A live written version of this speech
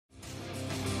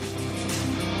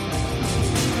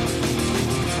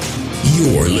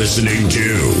You're listening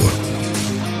to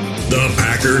the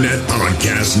Packernet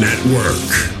Podcast Network.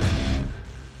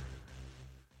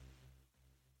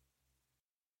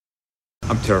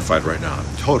 I'm terrified right now.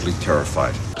 I'm totally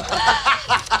terrified.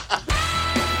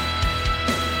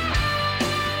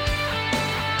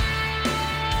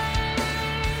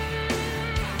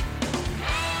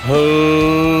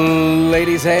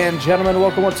 Ladies and gentlemen,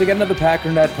 welcome once again to the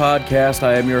Packernet Podcast.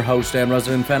 I am your host and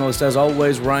resident panelist, as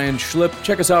always, Ryan Schlipp.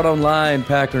 Check us out online,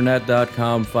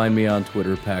 packernet.com. Find me on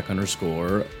Twitter,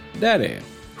 pack_daddy.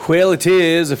 Well, it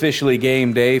is officially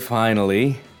game day,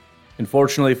 finally.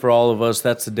 Unfortunately for all of us,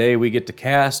 that's the day we get to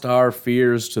cast our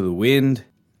fears to the wind,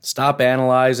 stop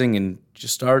analyzing, and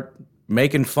just start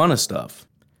making fun of stuff.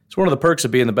 It's one of the perks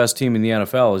of being the best team in the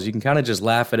NFL is you can kind of just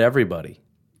laugh at everybody.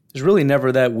 There's really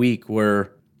never that week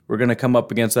where we're going to come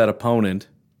up against that opponent,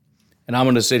 and I'm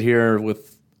going to sit here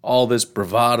with all this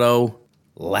bravado,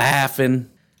 laughing,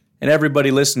 and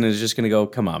everybody listening is just going to go,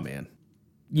 come on, man.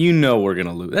 You know we're going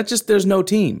to lose. That's just, there's no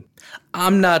team.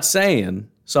 I'm not saying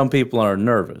some people are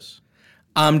nervous.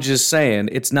 I'm just saying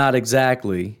it's not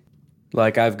exactly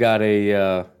like I've got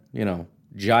a,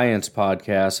 Giants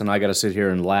podcast and I got to sit here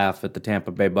and laugh at the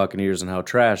Tampa Bay Buccaneers and how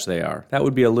trash they are. That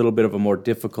would be a little bit of a more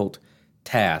difficult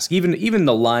task. Even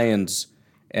the Lions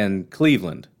and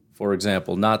Cleveland, for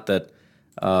example. Not that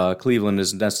Cleveland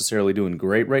isn't necessarily doing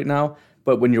great right now,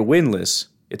 but when you're winless,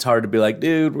 it's hard to be like,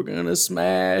 dude, we're going to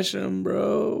smash them,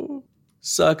 bro.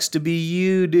 Sucks to be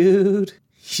you, dude.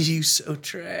 You so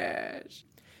trash.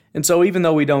 And so even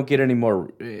though we don't get any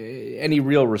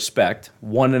real respect,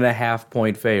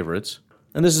 1.5-point favorites,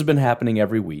 and this has been happening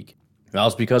every week, well,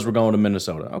 it's because we're going to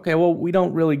Minnesota. Okay, well, we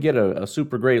don't really get a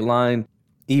super great line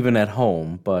even at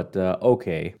home, but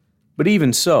okay. But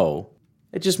even so,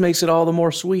 it just makes it all the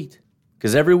more sweet.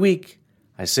 Because every week,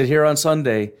 I sit here on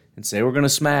Sunday and say we're going to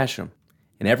smash them.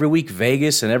 And every week,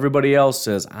 Vegas and everybody else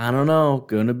says, I don't know,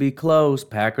 going to be close.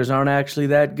 Packers aren't actually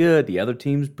that good. The other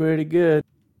team's pretty good.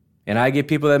 And I get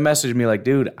people that message me like,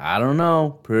 dude, I don't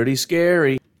know, pretty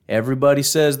scary. Everybody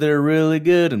says they're really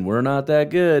good and we're not that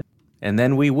good. And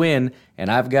then we win, and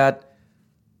I've got,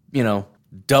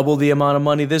 double the amount of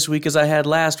money this week as I had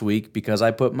last week because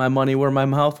I put my money where my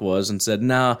mouth was and said,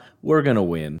 nah, we're going to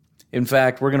win. In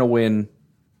fact, we're going to win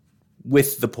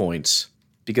with the points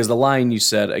because the line you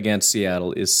set against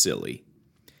Seattle is silly.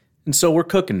 And so we're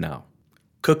cooking now.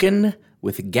 Cooking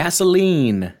with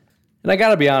gasoline. And I got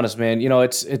to be honest, man,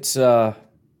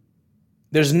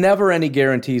 there's never any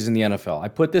guarantees in the NFL. I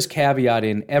put this caveat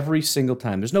in every single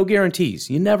time. There's no guarantees.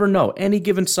 You never know. Any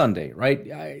given Sunday, right?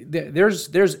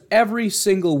 There's every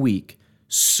single week,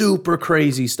 super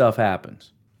crazy stuff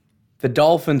happens. The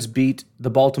Dolphins beat the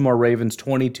Baltimore Ravens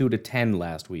 22-10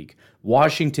 last week.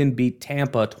 Washington beat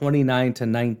Tampa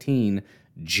 29-19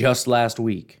 just last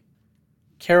week.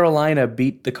 Carolina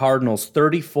beat the Cardinals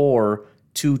 34-10.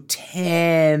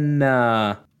 And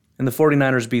the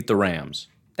 49ers beat the Rams.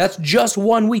 That's just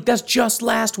 1 week. That's just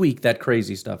last week that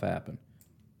crazy stuff happened.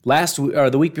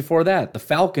 The week before that, the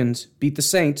Falcons beat the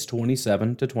Saints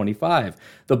 27-25.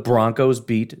 The Broncos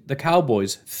beat the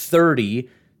Cowboys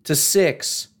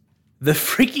 30-6. The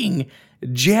freaking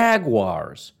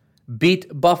Jaguars beat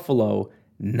Buffalo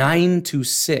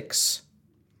 9-6.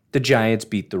 The Giants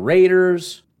beat the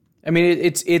Raiders. I mean,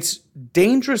 it's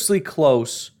dangerously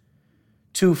close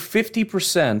to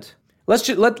 50%.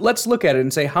 Let's look at it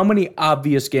and say how many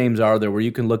obvious games are there where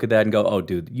you can look at that and go, oh,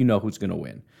 dude, you know who's going to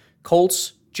win.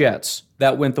 Colts, Jets,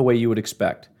 that went the way you would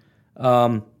expect.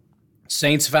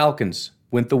 Saints, Falcons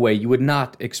went the way you would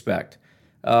not expect.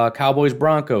 Cowboys,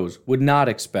 Broncos would not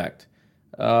expect.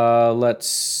 Let's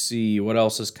see, what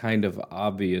else is kind of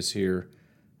obvious here?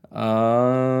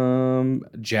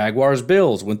 Jaguars,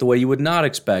 Bills went the way you would not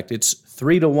expect. It's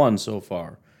 3-1 so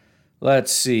far.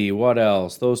 Let's see, what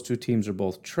else? Those two teams are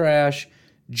both trash.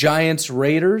 Giants,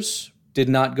 Raiders did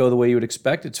not go the way you would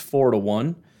expect. It's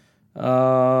 4-1.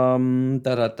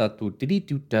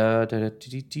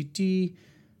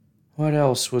 What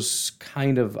else was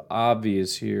kind of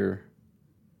obvious here?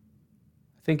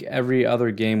 I think every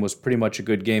other game was pretty much a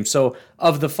good game. So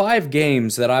of the 5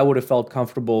 games that I would have felt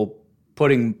comfortable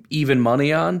putting even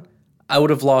money on, I would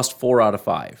have lost 4 out of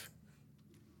 5.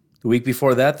 The week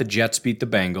before that, the Jets beat the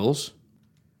Bengals.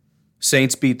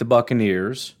 Saints beat the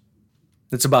Buccaneers.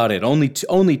 That's about it. Only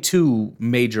 2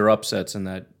 major upsets in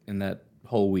that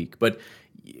whole week. But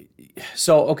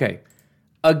so, okay.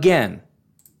 Again,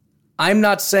 I'm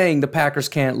not saying the Packers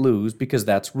can't lose because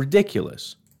that's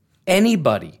ridiculous.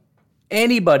 Anybody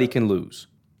can lose.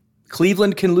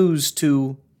 Cleveland can lose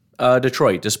to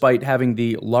Detroit despite having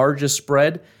the largest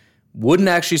spread. Wouldn't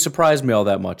actually surprise me all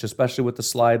that much, especially with the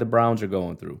slide the Browns are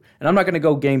going through. And I'm not going to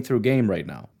go game through game right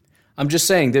now. I'm just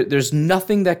saying that there's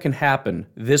nothing that can happen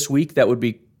this week that would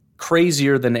be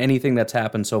crazier than anything that's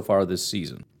happened so far this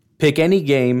season. Pick any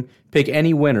game, pick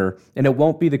any winner, and it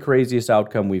won't be the craziest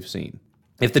outcome we've seen.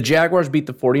 If the Jaguars beat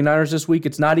the 49ers this week,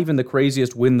 it's not even the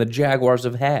craziest win the Jaguars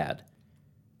have had.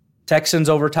 Texans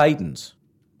over Titans.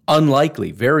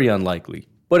 Unlikely, very unlikely,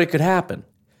 but it could happen.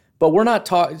 But we're not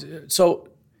talking... So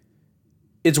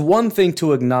it's one thing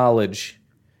to acknowledge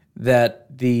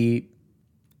that the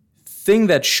thing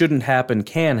that shouldn't happen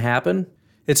can happen.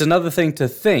 It's another thing to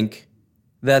think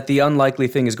that the unlikely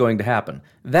thing is going to happen.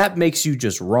 That makes you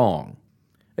just wrong.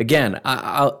 Again,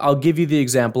 I'll give you the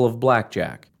example of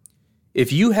blackjack.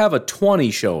 If you have a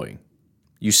 20 showing,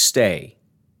 you stay.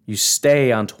 You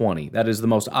stay on 20. That is the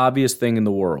most obvious thing in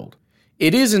the world.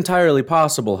 It is entirely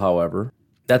possible, however,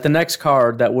 that the next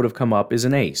card that would have come up is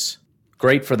an ace.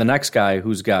 Great for the next guy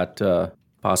who's got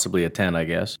possibly a 10, I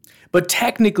guess. But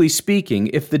technically speaking,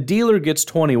 if the dealer gets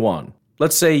 21,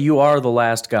 let's say you are the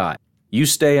last guy. You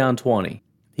stay on 20.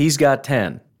 He's got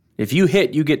 10. If you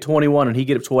hit, you get 21, and he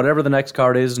gets whatever the next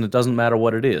card is, and it doesn't matter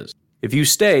what it is. If you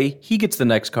stay, he gets the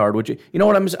next card, which, you know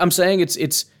what I'm saying?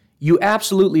 It's you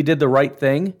absolutely did the right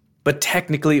thing, but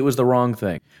technically it was the wrong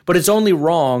thing. But it's only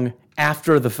wrong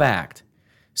after the fact.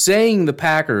 Saying the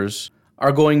Packers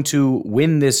are going to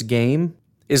win this game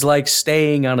is like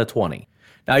staying on a 20.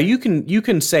 Now, you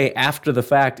can say after the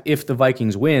fact, if the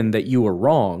Vikings win, that you were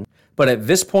wrong, but at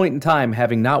this point in time,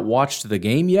 having not watched the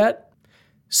game yet,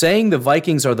 saying the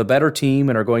Vikings are the better team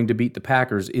and are going to beat the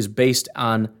Packers is based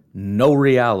on no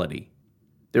reality.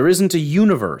 There isn't a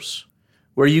universe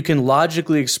where you can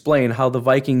logically explain how the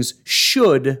Vikings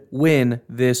should win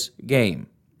this game.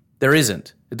 There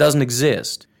isn't. It doesn't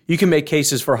exist. You can make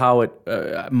cases for how it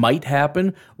might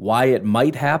happen, why it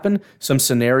might happen, some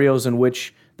scenarios in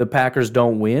which the Packers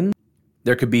don't win.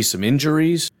 There could be some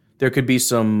injuries. There could be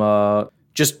some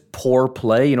just poor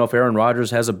play. You know, if Aaron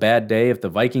Rodgers has a bad day, if the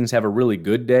Vikings have a really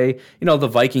good day, you know, the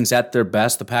Vikings at their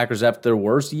best, the Packers at their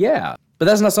worst, yeah. But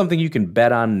that's not something you can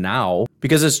bet on now,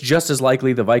 because it's just as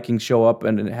likely the Vikings show up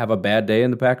and have a bad day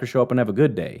and the Packers show up and have a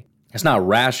good day. It's not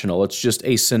rational. It's just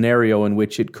a scenario in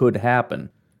which it could happen.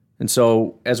 And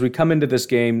so as we come into this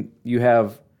game, you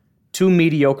have two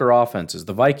mediocre offenses.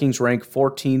 The Vikings rank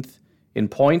 14th in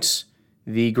points.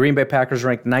 The Green Bay Packers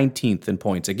rank 19th in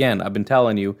points. Again, I've been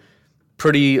telling you,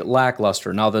 pretty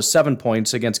lackluster. Now, the 7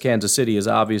 points against Kansas City is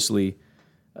obviously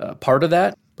part of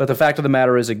that. But the fact of the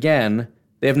matter is, again,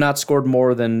 they have not scored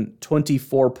more than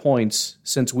 24 points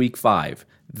since Week 5.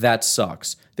 That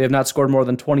sucks. They have not scored more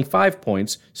than 25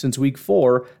 points since Week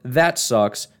 4. That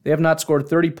sucks. They have not scored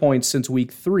 30 points since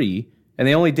Week 3, and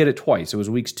they only did it twice. It was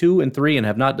Weeks 2 and 3 and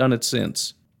have not done it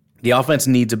since. The offense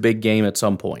needs a big game at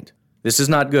some point. This is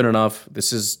not good enough.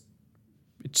 It's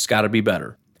got to be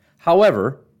better.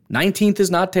 However, 19th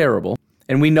is not terrible,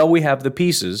 and we know we have the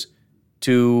pieces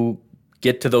to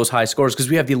get to those high scores because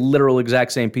we have the literal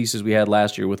exact same pieces we had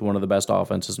last year with one of the best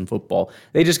offenses in football.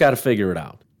 They just got to figure it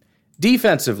out.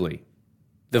 Defensively,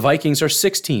 the Vikings are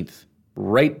 16th,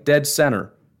 right dead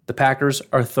center. The Packers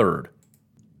are 3rd.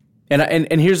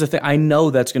 And here's the thing. I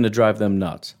know that's going to drive them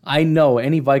nuts. I know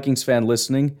any Vikings fan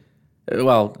listening,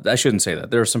 well, I shouldn't say that.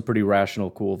 There are some pretty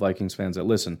rational, cool Vikings fans that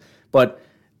listen. But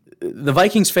the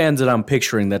Vikings fans that I'm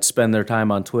picturing that spend their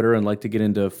time on Twitter and like to get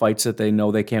into fights that they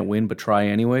know they can't win but try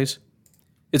anyways,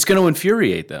 it's going to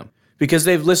infuriate them. Because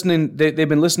they've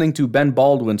been listening to Ben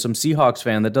Baldwin, some Seahawks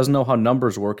fan that doesn't know how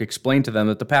numbers work, explain to them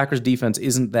that the Packers defense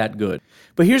isn't that good.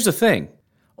 But here's the thing.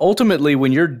 Ultimately,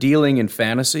 when you're dealing in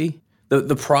fantasy,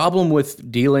 the problem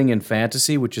with dealing in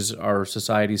fantasy, which is our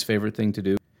society's favorite thing to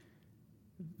do,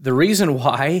 the reason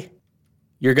why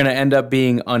you're going to end up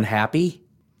being unhappy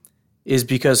is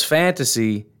because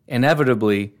fantasy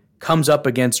inevitably comes up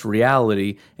against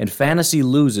reality, and fantasy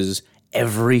loses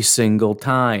every single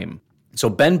time. So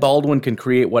Ben Baldwin can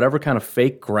create whatever kind of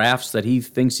fake graphs that he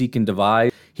thinks he can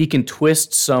devise. He can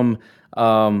twist some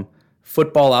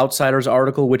Football Outsiders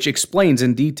article, which explains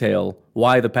in detail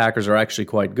why the Packers are actually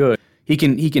quite good. He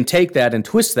can take that and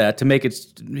twist that to make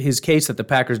it his case that the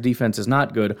Packers defense is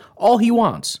not good, all he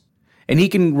wants. And he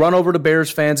can run over to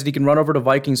Bears fans, and he can run over to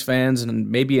Vikings fans,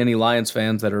 and maybe any Lions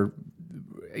fans that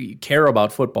care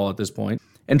about football at this point,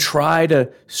 and try to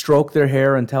stroke their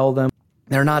hair and tell them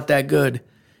they're not that good.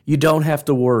 You don't have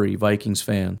to worry, Vikings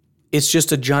fan. It's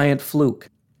just a giant fluke.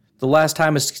 The last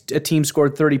time a team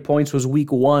scored 30 points was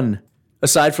Week 1.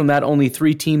 Aside from that, only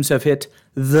 3 teams have hit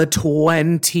the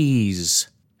 20s.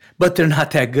 But they're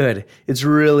not that good. It's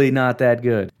really not that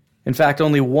good. In fact,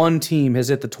 only one team has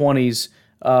hit the 20s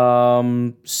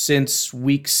since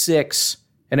week 6,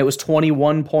 and it was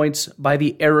 21 points by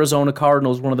the Arizona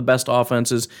Cardinals, one of the best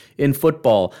offenses in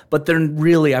football. But they're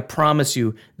really, I promise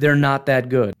you, they're not that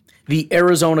good. The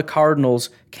Arizona Cardinals,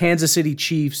 Kansas City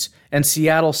Chiefs, and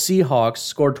Seattle Seahawks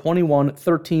scored 21,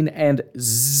 13, and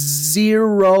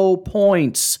 0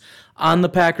 points on the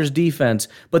Packers defense,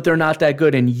 but they're not that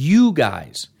good. And you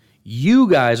guys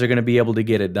are going to be able to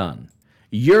get it done.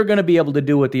 You're going to be able to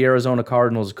do what the Arizona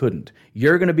Cardinals couldn't.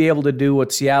 You're going to be able to do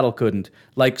what Seattle couldn't,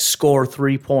 like score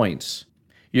 3 points.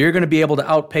 You're going to be able to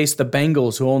outpace the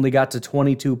Bengals, who only got to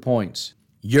 22 points.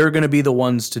 You're going to be the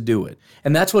ones to do it.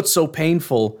 And that's what's so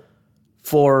painful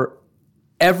for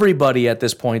everybody at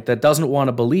this point that doesn't want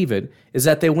to believe it, is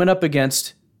that they went up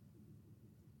against,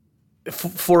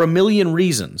 for a million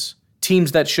reasons,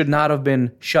 teams that should not have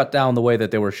been shut down the way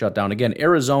that they were shut down. Again,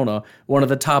 Arizona, one of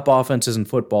the top offenses in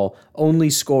football,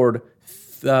 only scored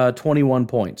 21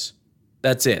 points.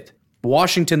 That's it.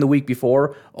 Washington the week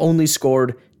before only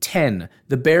scored 10.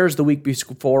 The Bears the week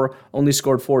before only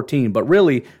scored 14. But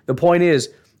really, the point is,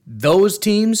 those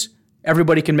teams,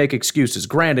 everybody can make excuses.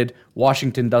 Granted,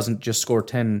 Washington doesn't just score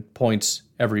 10 points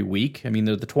every week. I mean,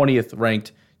 they're the 20th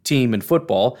ranked team in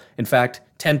football. In fact,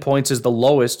 10 points is the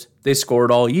lowest they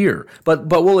scored all year. But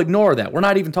we'll ignore that. We're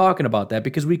not even talking about that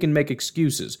because we can make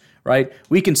excuses, right?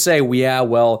 We can say, yeah,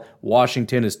 well,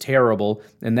 Washington is terrible,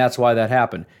 and that's why that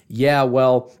happened. Yeah,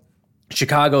 well,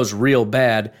 Chicago's real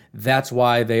bad. That's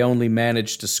why they only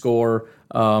managed to score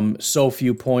so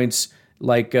few points,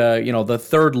 like the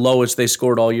third lowest they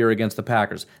scored all year against the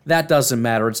Packers. That doesn't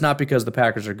matter. It's not because the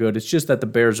Packers are good. It's just that the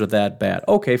Bears are that bad.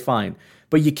 Okay, fine.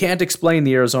 But you can't explain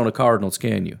the Arizona Cardinals,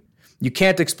 can you? You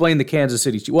can't explain the Kansas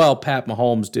City Chiefs. Well, Pat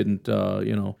Mahomes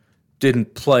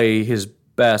didn't play his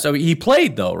best. I mean, he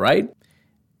played though, right?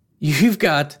 You've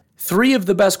got 3 of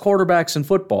the best quarterbacks in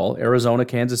football, Arizona,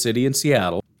 Kansas City, and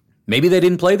Seattle. Maybe they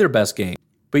didn't play their best game,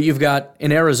 but you've got,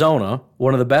 in Arizona,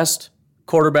 one of the best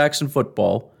quarterbacks in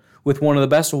football, with one of the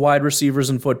best wide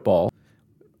receivers in football,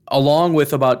 along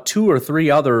with about 2 or 3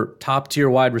 other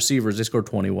top-tier wide receivers. They scored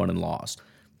 21 and lost.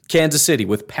 Kansas City,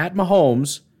 with Pat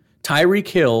Mahomes, Tyreek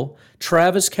Hill,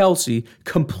 Travis Kelce,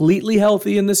 completely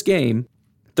healthy in this game,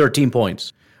 13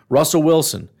 points. Russell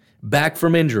Wilson, back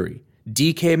from injury.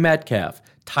 DK Metcalf,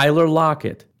 Tyler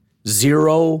Lockett,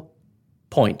 0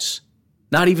 points.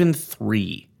 Not even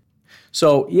 3.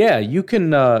 So, yeah, you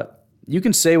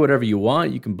can say whatever you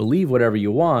want. You can believe whatever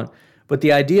you want. But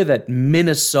the idea that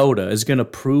Minnesota is going to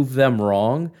prove them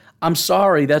wrong, I'm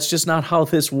sorry, that's just not how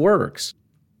this works.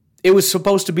 It was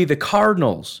supposed to be the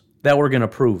Cardinals that were going to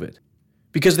prove it,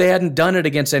 because they hadn't done it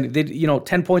against any.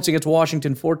 10 points against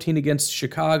Washington, 14 against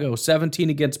Chicago, 17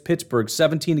 against Pittsburgh,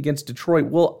 17 against Detroit.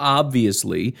 Well,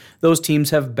 obviously, those teams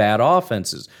have bad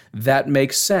offenses. That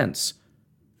makes sense.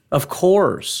 Of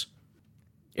course.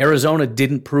 Arizona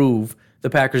didn't prove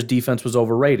the Packers' defense was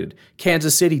overrated.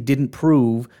 Kansas City didn't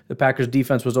prove the Packers'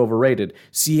 defense was overrated.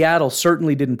 Seattle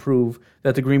certainly didn't prove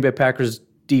that the Green Bay Packers'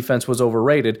 defense was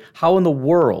overrated. How in the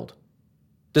world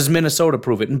does Minnesota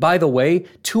prove it? And by the way,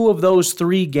 2 of those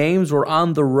 3 games were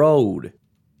on the road.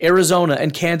 Arizona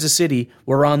and Kansas City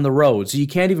were on the road. So you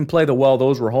can't even play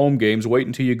those were home games. Wait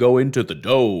until you go into the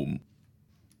dome.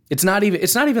 It's not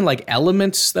even like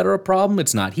elements that are a problem.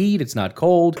 It's not heat. It's not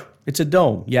cold. It's a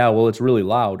dome. Yeah, well, it's really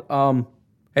loud.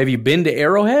 Have you been to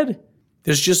Arrowhead?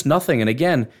 There's just nothing. And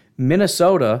again,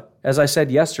 Minnesota, as I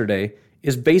said yesterday,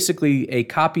 is basically a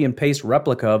copy and paste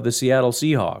replica of the Seattle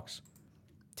Seahawks.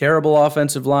 Terrible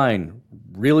offensive line,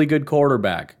 really good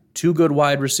quarterback, 2 good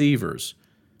wide receivers.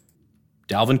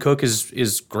 Dalvin Cook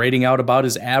is grading out about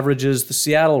as average as the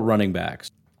Seattle running backs.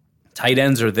 Tight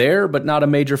ends are there, but not a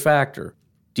major factor.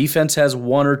 Defense has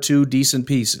 1 or 2 decent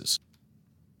pieces.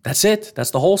 That's it.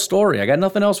 That's the whole story. I got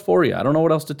nothing else for you. I don't know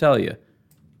what else to tell you.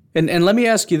 And let me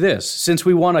ask you this, since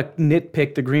we want to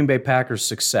nitpick the Green Bay Packers'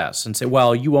 success and say,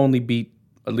 well, you only beat,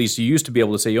 at least you used to be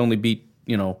able to say you only beat,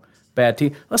 bad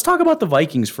team. Let's talk about the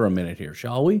Vikings for a minute here,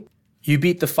 shall we? You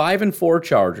beat the 5-4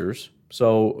 Chargers,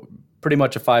 so pretty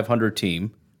much a 500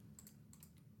 team.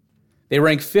 They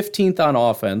rank 15th on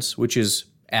offense, which is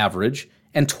average,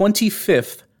 and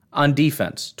 25th on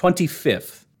defense.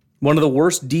 25th. One of the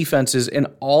worst defenses in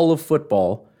all of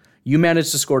football. You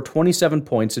managed to score 27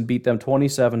 points and beat them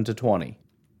 27-20.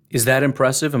 Is that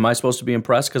impressive? Am I supposed to be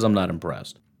impressed? Because I'm not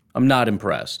impressed. I'm not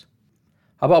impressed.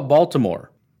 How about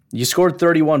Baltimore? You scored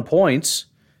 31 points,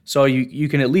 so you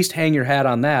can at least hang your hat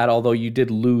on that, although you did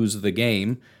lose the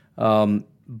game.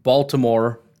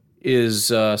 Baltimore is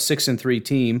a 6-3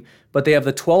 team, but they have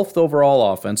the 12th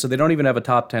overall offense, so they don't even have a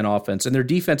top 10 offense, and their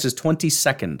defense is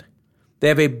 22nd. They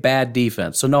have a bad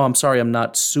defense. So no, I'm sorry, I'm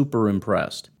not super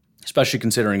impressed. especially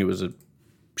considering it was a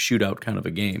shootout kind of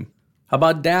a game. How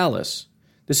about Dallas?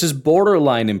 This is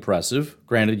borderline impressive.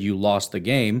 Granted, you lost the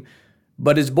game,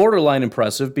 but it's borderline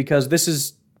impressive because this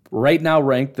is right now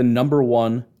ranked the number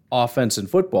 1 offense in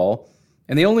football,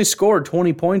 and they only scored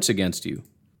 20 points against you.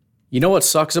 You know what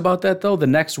sucks about that, though? The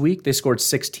next week, they scored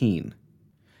 16.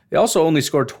 They also only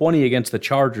scored 20 against the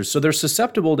Chargers, so they're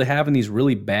susceptible to having these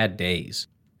really bad days.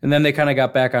 And then they kind of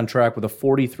got back on track with a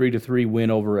 43-3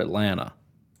 win over Atlanta.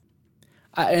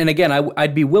 And again,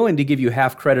 I'd be willing to give you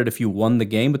half credit if you won the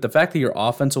game, but the fact that your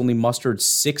offense only mustered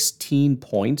 16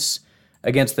 points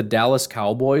against the Dallas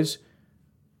Cowboys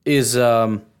is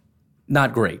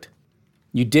not great.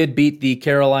 You did beat the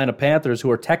Carolina Panthers,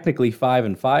 who are technically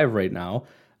 5-5 right now,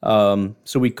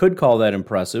 so we could call that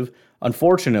impressive.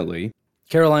 Unfortunately,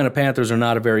 Carolina Panthers are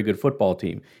not a very good football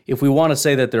team. If we want to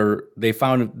say that they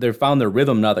found their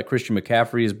rhythm now that Christian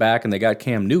McCaffrey is back and they got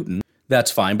Cam Newton,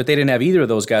 that's fine, but they didn't have either of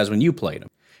those guys when you played them.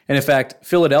 And in fact,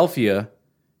 Philadelphia,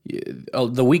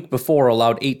 the week before,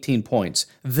 allowed 18 points.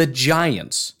 The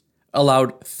Giants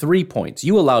allowed 3 points.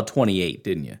 You allowed 28,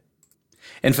 didn't you?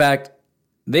 In fact,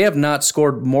 they have not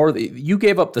scored more. You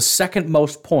gave up the second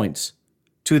most points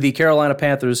to the Carolina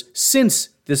Panthers since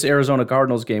this Arizona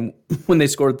Cardinals game when they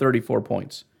scored 34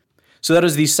 points. So that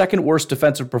is the second worst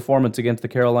defensive performance against the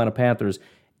Carolina Panthers,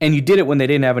 and you did it when they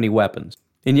didn't have any weapons.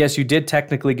 And yes, you did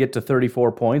technically get to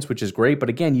 34 points, which is great, but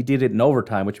again, you did it in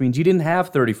overtime, which means you didn't have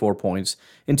 34 points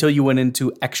until you went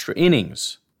into extra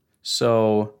innings.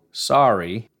 So,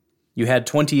 sorry, you had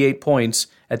 28 points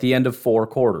at the end of 4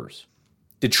 quarters.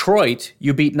 Detroit,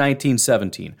 you beat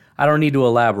 19-17. I don't need to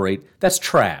elaborate. That's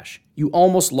trash. You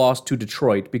almost lost to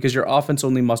Detroit because your offense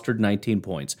only mustered 19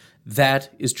 points. That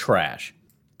is trash.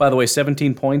 By the way,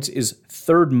 17 points is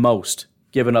third most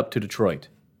given up to Detroit.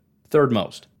 Third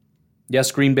most.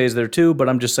 Yes, Green Bay's there too, but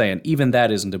I'm just saying, even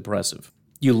that isn't impressive.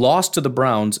 You lost to the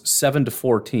Browns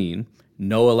 7-14.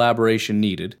 No elaboration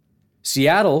needed.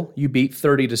 Seattle, you beat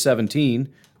 30-17,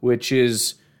 which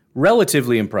is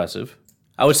relatively impressive.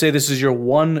 I would say this is your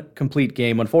one complete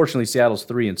game. Unfortunately, Seattle's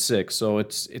 3-6, so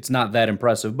it's not that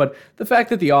impressive. But the fact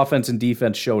that the offense and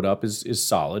defense showed up is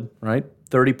solid, right?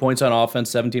 30 points on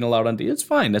offense, 17 allowed on defense. It's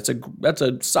fine. That's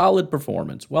a solid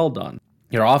performance. Well done.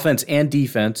 Your offense and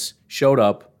defense showed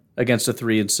up against a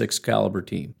 3-6 caliber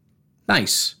team.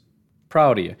 Nice.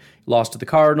 Proud of you. Lost to the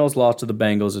Cardinals, lost to the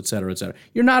Bengals, etc., etc.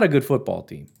 You're not a good football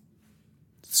team.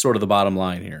 It's sort of the bottom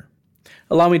line here.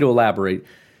 Allow me to elaborate.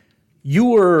 You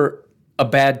were a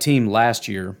bad team last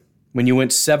year when you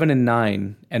went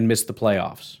 7-9 and missed the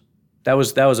playoffs. That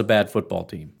was a bad football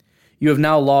team. You have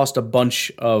now lost a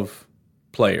bunch of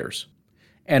players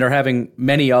and are having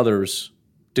many others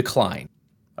decline.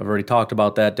 I've already talked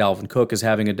about that. Dalvin Cook is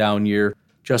having a down year.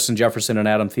 Justin Jefferson and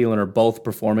Adam Thielen are both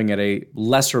performing at a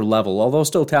lesser level, although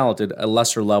still talented, a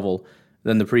lesser level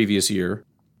than the previous year.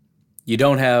 You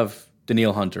don't have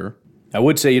Danielle Hunter. I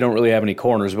would say you don't really have any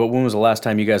corners, but when was the last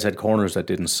time you guys had corners that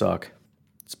didn't suck?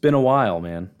 It's been a while,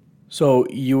 man. So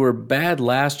you were bad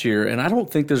last year, and I don't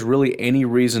think there's really any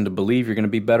reason to believe you're going to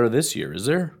be better this year, is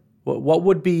there? What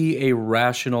would be a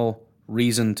rational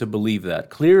reason to believe that?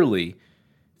 Clearly,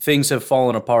 things have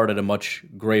fallen apart at a much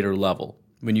greater level.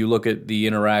 When you look at the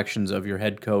interactions of your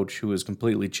head coach, who is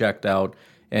completely checked out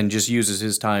and just uses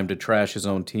his time to trash his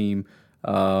own team,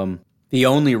 the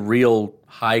only real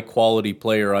high-quality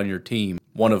player on your team,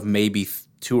 one of maybe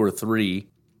 2 or 3,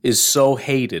 is so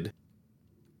hated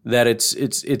that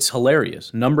it's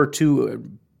hilarious. Number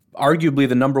 2, arguably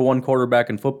the number 1 quarterback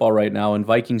in football right now, and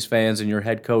Vikings fans and your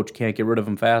head coach can't get rid of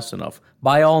him fast enough.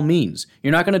 By all means,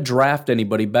 you're not going to draft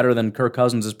anybody better than Kirk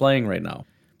Cousins is playing right now.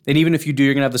 And even if you do,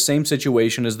 you're going to have the same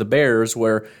situation as the Bears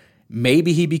where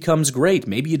maybe he becomes great.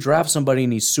 Maybe you draft somebody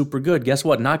and he's super good. Guess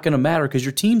what? Not going to matter because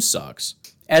your team sucks.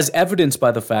 As evidenced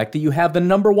by the fact that you have the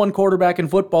number 1 quarterback in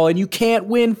football and you can't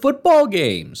win football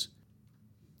games.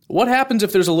 What happens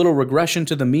if there's a little regression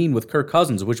to the mean with Kirk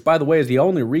Cousins, which, by the way, is the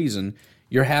only reason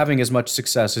you're having as much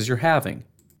success as you're having?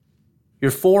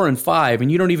 You're 4-5,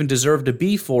 and you don't even deserve to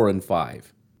be 4-5.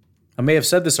 I may have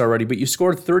said this already, but you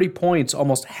scored 30 points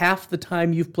almost half the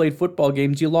time you've played football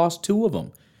games. You lost 2 of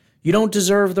them. You don't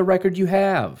deserve the record you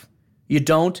have. You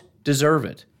don't deserve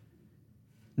it.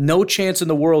 No chance in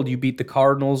the world you beat the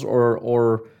Cardinals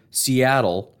or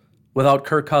Seattle without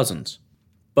Kirk Cousins.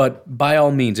 But by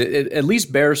all means, at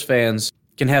least Bears fans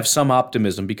can have some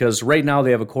optimism because right now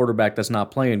they have a quarterback that's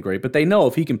not playing great. But they know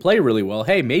if he can play really well,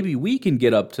 hey, maybe we can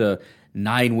get up to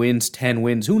 9 wins, 10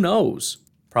 wins. Who knows?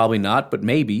 Probably not, but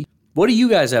maybe. What do you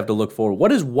guys have to look forward?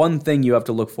 What is one thing you have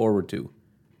to look forward to?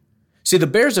 See, the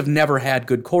Bears have never had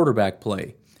good quarterback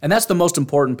play. And that's the most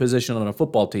important position on a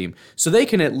football team. So they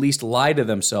can at least lie to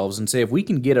themselves and say, if we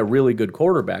can get a really good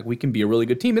quarterback, we can be a really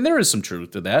good team. And there is some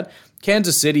truth to that.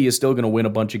 Kansas City is still going to win a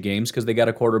bunch of games because they got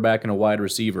a quarterback and a wide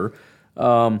receiver.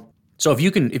 So if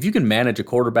you can manage a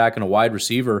quarterback and a wide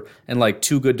receiver and like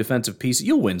two good defensive pieces,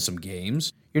 you'll win some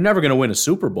games. You're never going to win a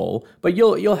Super Bowl, but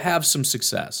you'll have some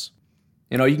success.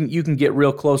 You can get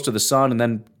real close to the sun and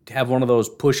then have one of those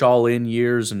push all in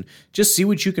years and just see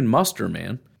what you can muster,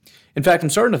 man. In fact, I'm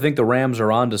starting to think the Rams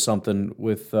are onto something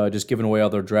with just giving away all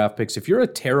their draft picks. If you're a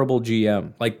terrible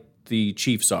GM, like the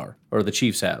Chiefs are, or the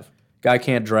Chiefs have, guy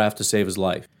can't draft to save his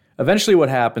life. Eventually what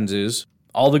happens is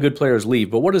all the good players leave,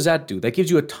 but what does that do? That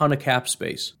gives you a ton of cap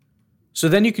space. So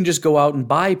then you can just go out and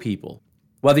buy people,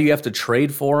 whether you have to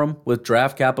trade for them with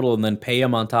draft capital and then pay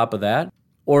them on top of that,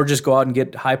 or just go out and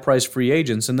get high-priced free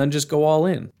agents and then just go all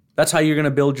in. That's how you're going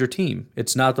to build your team.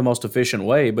 It's not the most efficient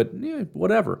way, but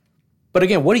whatever. But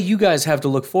again, what do you guys have to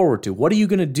look forward to? What are you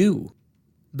going to do?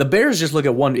 The Bears just look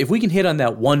at one. If we can hit on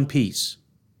that one piece,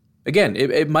 again,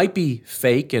 it might be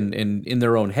fake and in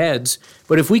their own heads,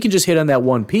 but if we can just hit on that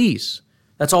one piece,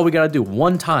 that's all we got to do.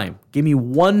 One time. Give me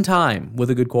one time with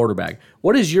a good quarterback.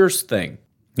 What is your thing?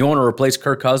 You want to replace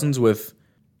Kirk Cousins with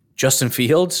Justin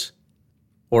Fields?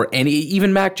 Or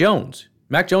even Mac Jones?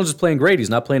 Mac Jones is playing great. He's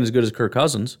not playing as good as Kirk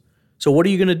Cousins. So what are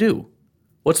you going to do?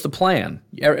 What's the plan?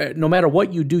 No matter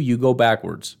what you do, you go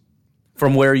backwards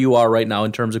from where you are right now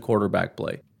in terms of quarterback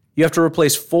play. You have to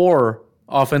replace 4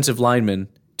 offensive linemen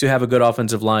to have a good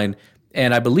offensive line.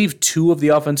 And I believe 2 of the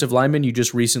offensive linemen you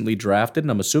just recently drafted,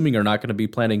 and I'm assuming are not going to be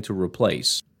planning to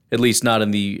replace, at least not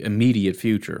in the immediate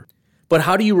future. But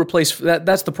how do you replace that?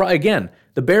 That's the problem. Again,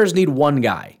 the Bears need one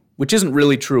guy, which isn't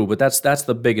really true, but that's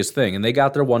the biggest thing. And they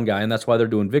got their one guy, and that's why they're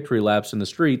doing victory laps in the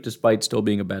street despite still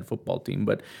being a bad football team.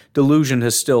 But delusion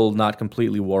has still not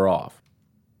completely wore off.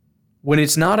 When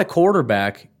it's not a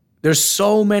quarterback, there's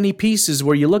so many pieces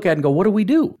where you look at and go, what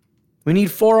do? We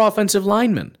need 4 offensive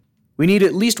linemen. We need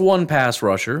at least 1 pass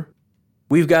rusher.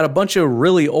 We've got a bunch of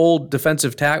really old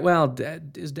defensive tackle. Well,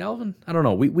 is Dalvin? I don't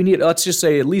know. We need, let's just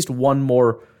say, at least 1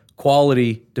 more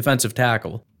quality defensive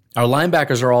tackle. Our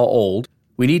linebackers are all old.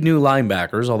 We need new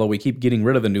linebackers, although we keep getting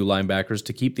rid of the new linebackers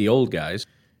to keep the old guys.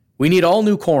 We need all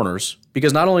new corners,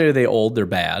 because not only are they old, they're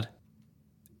bad.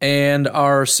 And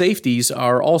our safeties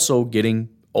are also getting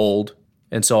old.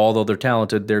 And so although they're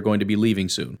talented, they're going to be leaving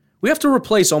soon. We have to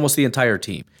replace almost the entire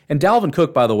team. And Dalvin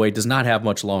Cook, by the way, does not have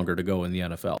much longer to go in the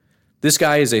NFL. This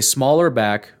guy is a smaller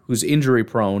back who's injury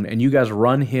prone, and you guys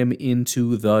run him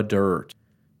into the dirt.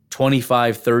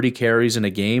 25, 30 carries in a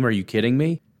game? Are you kidding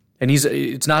me? And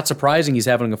it's not surprising he's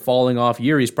having a falling off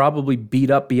year. He's probably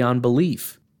beat up beyond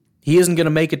belief. He isn't going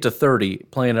to make it to 30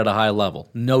 playing at a high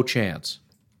level. No chance.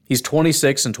 He's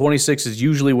 26, and 26 is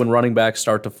usually when running backs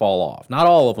start to fall off. Not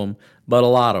all of them, but a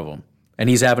lot of them. And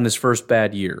he's having his first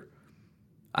bad year.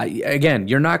 Again,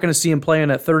 you're not going to see him playing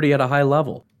at 30 at a high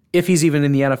level, if he's even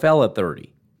in the NFL at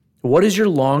 30. What is your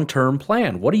long-term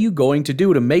plan? What are you going to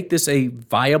do to make this a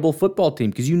viable football team?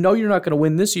 Because you know you're not going to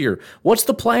win this year. What's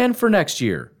the plan for next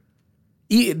year?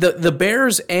 The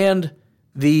Bears and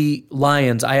the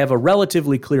Lions, I have a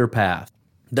relatively clear path.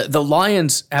 The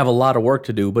Lions have a lot of work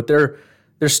to do, but they're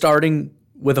starting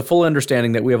with a full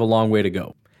understanding that we have a long way to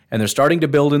go. And they're starting to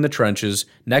build in the trenches.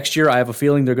 Next year, I have a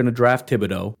feeling they're going to draft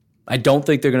Thibodeau. I don't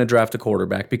think they're going to draft a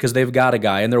quarterback because they've got a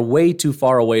guy, and they're way too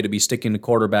far away to be sticking a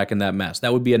quarterback in that mess.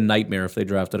 That would be a nightmare if they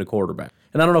drafted a quarterback.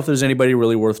 And I don't know if there's anybody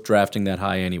really worth drafting that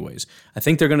high anyways. I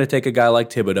think they're going to take a guy like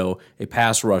Thibodeau, a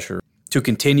pass rusher, to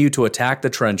continue to attack the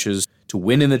trenches, to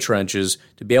win in the trenches,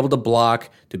 to be able to block,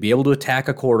 to be able to attack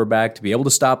a quarterback, to be able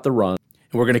to stop the run.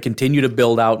 And we're going to continue to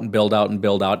build out and build out and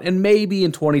build out. And maybe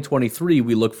in 2023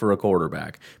 we look for a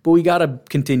quarterback. But we got to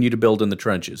continue to build in the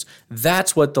trenches.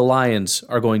 That's what the Lions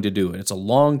are going to do. And it's a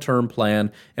long-term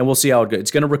plan, and we'll see how it goes.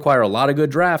 It's going to require a lot of good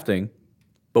drafting,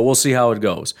 but we'll see how it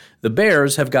goes. The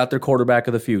Bears have got their quarterback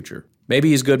of the future. Maybe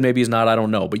he's good, maybe he's not, I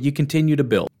don't know. But you continue to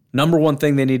build. Number one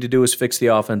thing they need to do is fix the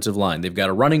offensive line. They've got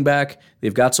a running back,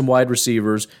 they've got some wide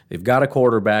receivers, they've got a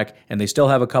quarterback, and they still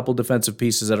have a couple defensive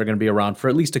pieces that are going to be around for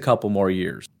at least a couple more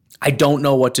years. I don't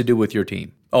know what to do with your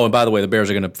team. Oh, and by the way, the Bears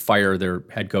are going to fire their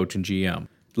head coach and GM.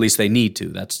 At least they need to.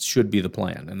 That should be the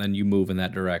plan, and then you move in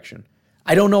that direction.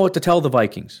 I don't know what to tell the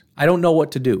Vikings. I don't know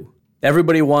what to do.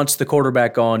 Everybody wants the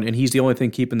quarterback gone, and he's the only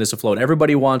thing keeping this afloat.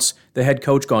 Everybody wants the head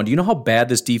coach gone. Do you know how bad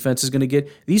this defense is going to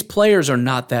get? These players are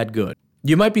not that good.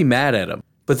 You might be mad at him,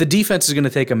 but the defense is going to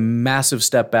take a massive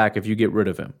step back if you get rid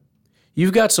of him.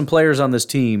 You've got some players on this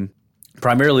team,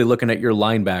 primarily looking at your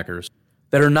linebackers,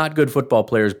 that are not good football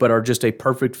players but are just a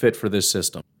perfect fit for this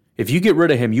system. If you get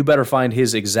rid of him, you better find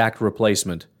his exact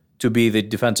replacement to be the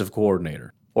defensive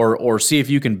coordinator. Or see if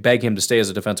you can beg him to stay as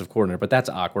a defensive coordinator. But that's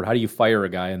awkward. How do you fire a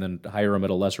guy and then hire him at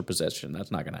a lesser position? That's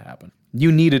not going to happen.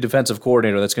 You need a defensive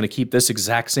coordinator that's going to keep this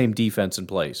exact same defense in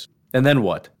place. And then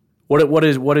what? What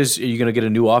is? Are you going to get a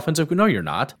new offensive? No, you're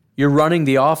not. You're running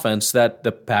the offense that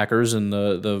the Packers and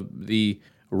the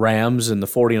Rams and the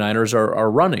 49ers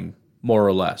are running, more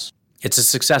or less. It's a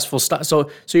successful stuff. So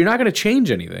you're not going to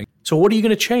change anything. So what are you going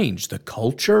to change? The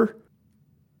culture?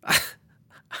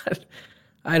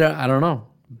 I don't know.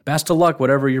 Best of luck,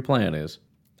 whatever your plan is.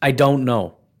 I don't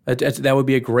know. That would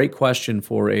be a great question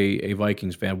for a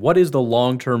Vikings fan. What is the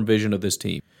long-term vision of this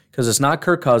team? Because it's not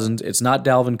Kirk Cousins. It's not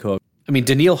Dalvin Cook. I mean,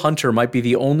 Danielle Hunter might be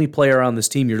the only player on this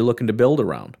team you're looking to build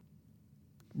around.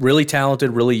 Really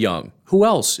talented, really young. Who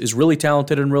else is really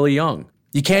talented and really young?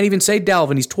 You can't even say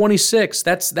Dalvin. He's 26.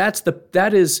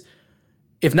 That is,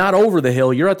 if not over the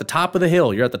hill, you're at the top of the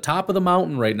hill. You're at the top of the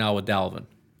mountain right now with Dalvin.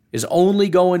 Is only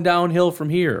going downhill from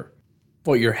here.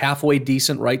 What, you're halfway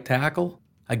decent right tackle?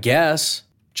 I guess.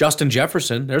 Justin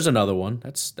Jefferson, there's another one.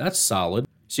 That's solid.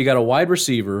 So you got a wide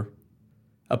receiver,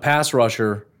 a pass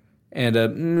rusher, and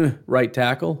a right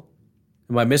tackle.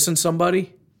 Am I missing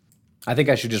somebody? I think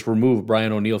I should just remove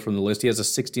Brian O'Neill from the list. He has a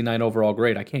 69 overall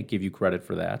grade. I can't give you credit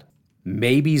for that.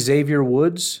 Maybe Xavier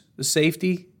Woods, the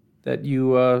safety that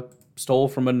you stole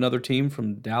from another team,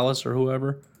 from Dallas or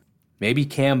whoever. Maybe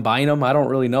Cam Bynum. I don't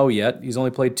really know yet. He's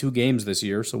only played 2 games this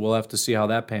year, so we'll have to see how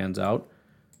that pans out.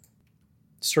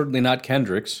 Certainly not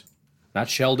Kendricks, not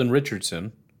Sheldon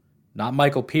Richardson, not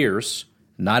Michael Pierce,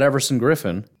 not Everson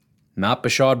Griffin, not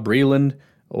Bashaud Breeland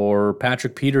or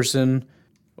Patrick Peterson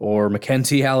or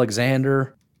Mackenzie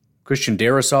Alexander. Christian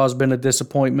Darrisaw has been a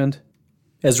disappointment.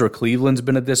 Ezra Cleveland's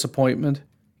been a disappointment.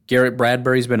 Garrett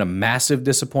Bradbury's been a massive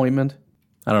disappointment.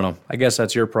 I don't know. I guess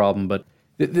that's your problem, but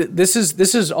this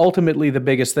is ultimately the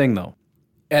biggest thing, though.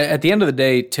 At the end of the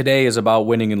day, today is about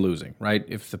winning and losing, right?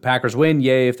 If the Packers win,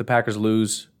 yay. If the Packers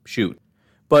lose, shoot.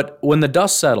 But when the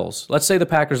dust settles, let's say the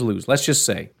Packers lose. Let's just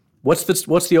say, what's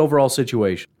the overall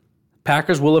situation?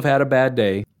 Packers will have had a bad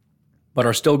day, but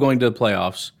are still going to the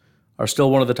playoffs, are still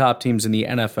one of the top teams in the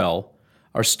NFL,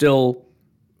 are still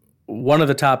one of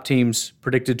the top teams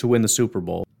predicted to win the Super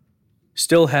Bowl,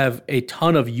 still have a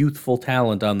ton of youthful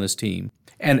talent on this team.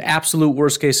 And absolute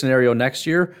worst case scenario next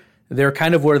year, they're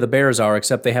kind of where the Bears are,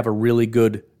 except they have a really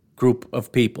good group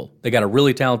of people. They got a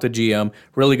really talented GM,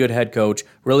 really good head coach,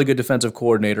 really good defensive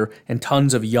coordinator, and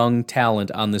tons of young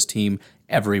talent on this team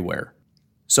everywhere.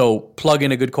 So plug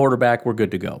in a good quarterback, we're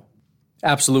good to go.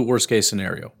 Absolute worst case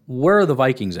scenario. Where are the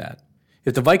Vikings at?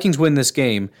 If the Vikings win this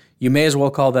game, you may as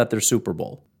well call that their Super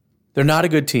Bowl. They're not a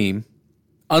good team,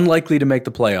 unlikely to make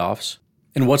the playoffs,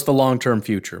 and what's the long-term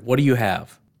future? What do you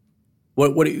have?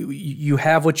 What you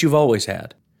have what you've always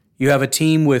had. You have a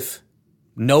team with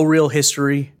no real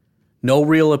history, no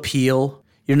real appeal.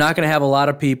 You're not going to have a lot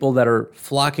of people that are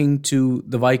flocking to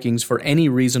the Vikings for any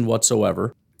reason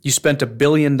whatsoever. You spent $1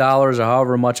 billion or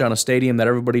however much on a stadium that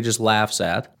everybody just laughs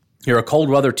at. You're a cold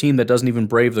weather team that doesn't even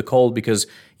brave the cold because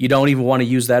you don't even want to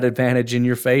use that advantage in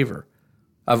your favor.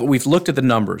 We've looked at the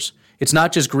numbers. It's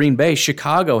not just Green Bay.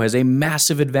 Chicago has a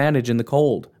massive advantage in the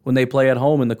cold when they play at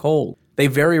home in the cold. They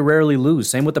very rarely lose.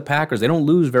 Same with the Packers. They don't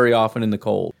lose very often in the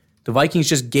cold. The Vikings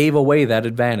just gave away that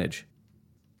advantage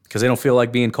because they don't feel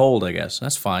like being cold, I guess.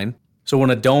 That's fine. So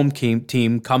when a dome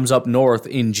team comes up north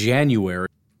in January,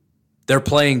 they're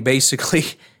playing basically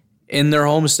in their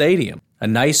home stadium, a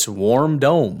nice warm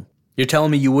dome. You're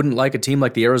telling me you wouldn't like a team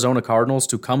like the Arizona Cardinals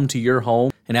to come to your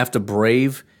home and have to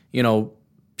brave,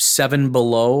 7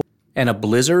 below and a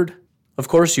blizzard? Of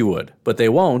course you would, but they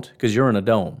won't because you're in a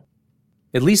dome.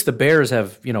 At least the Bears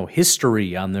have,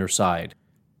 history on their side.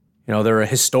 They're a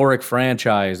historic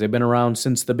franchise. They've been around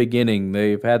since the beginning.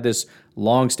 They've had this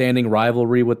long-standing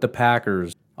rivalry with the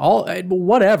Packers.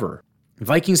 Whatever.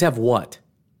 Vikings have what?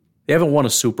 They haven't won a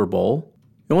Super Bowl.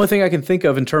 The only thing I can think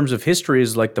of in terms of history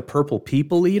is like the Purple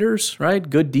People Eaters, right?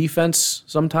 Good defense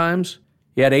sometimes.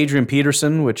 You had Adrian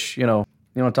Peterson, which, you want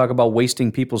to talk about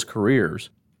wasting people's careers.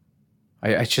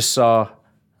 I just saw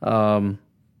Matt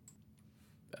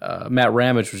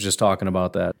Ramage was just talking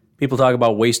about that. People talk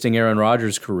about wasting Aaron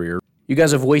Rodgers' career. You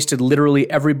guys have wasted literally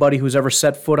everybody who's ever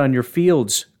set foot on your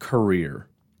field's career.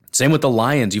 Same with the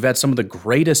Lions. You've had some of the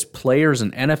greatest players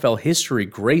in NFL history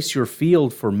grace your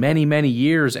field for many, many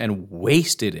years and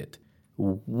wasted it.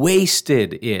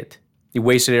 Wasted it. You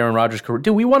wasted Aaron Rodgers' career.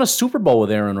 Dude, we won a Super Bowl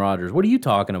with Aaron Rodgers. What are you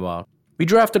talking about? We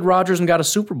drafted Rodgers and got a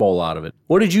Super Bowl out of it.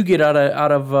 What did you get out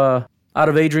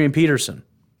of Adrian Peterson?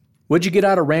 What'd you get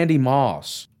out of Randy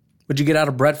Moss? What'd you get out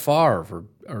of Brett Favre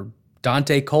or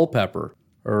Dante Culpepper?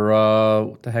 Or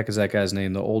what the heck is that guy's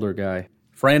name, the older guy?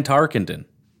 Fran Tarkenton.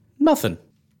 Nothing.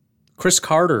 Chris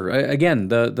Carter, again,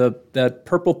 that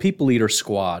Purple People Eater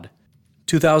squad.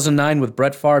 2009 with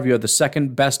Brett Favre, you had the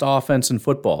second best offense in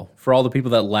football. For all the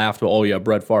people that laughed, oh yeah,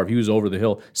 Brett Favre, he was over the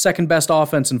hill. Second best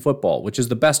offense in football, which is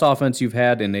the best offense you've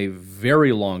had in a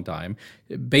very long time.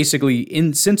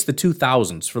 Basically, since the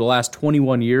 2000s, for the last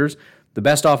 21 years, the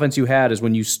best offense you had is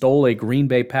when you stole a Green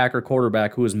Bay Packer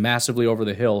quarterback who was massively over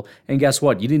the hill, and guess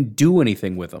what? You didn't do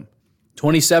anything with him.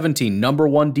 2017, number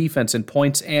one defense in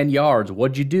points and yards.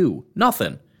 What'd you do?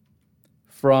 Nothing.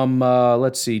 From,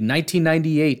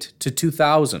 1998 to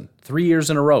 2000, 3 years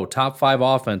in a row, top five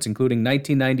offense, including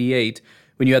 1998,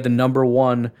 when you had the number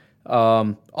one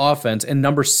offense and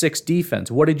number six defense.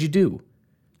 What did you do?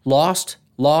 Lost,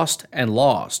 and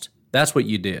lost. That's what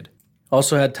you did.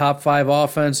 Also had top five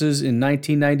offenses in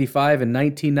 1995 and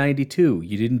 1992.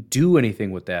 You didn't do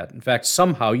anything with that. In fact,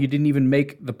 somehow you didn't even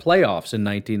make the playoffs in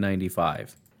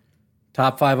 1995.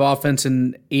 Top five offense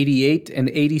in 88 and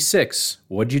 86.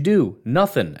 What'd you do?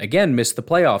 Nothing. Again, missed the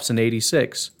playoffs in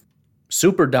 86.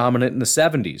 Super dominant in the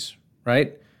 70s,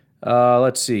 right?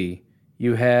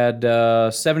 You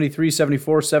had 73,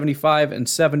 74, 75, and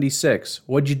 76.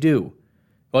 What'd you do?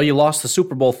 Well, you lost the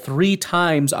Super Bowl 3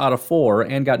 times out of 4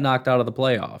 and got knocked out of the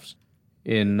playoffs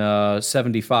in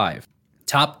 75.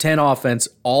 Top 10 offense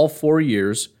all 4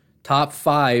 years. Top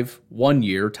 5 1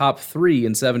 year. Top 3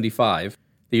 in 75.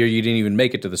 The year you didn't even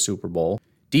make it to the Super Bowl.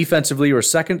 Defensively, you were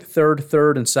second,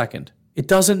 third, and second. It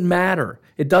doesn't matter.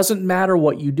 It doesn't matter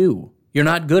what you do. You're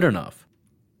not good enough.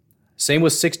 Same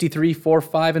with 63, 4,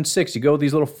 5, and 6. You go with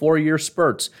these little 4-year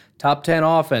spurts. Top 10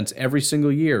 offense every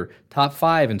single year. Top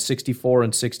 5 in 64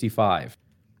 and 65.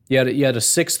 You had a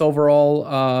 6th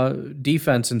overall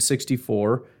defense in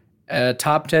 64.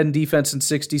 Top 10 defense in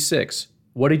 66.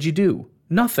 What did you do?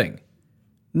 Nothing.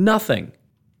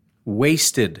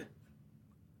 Wasted.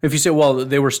 If you say, well,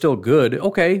 they were still good,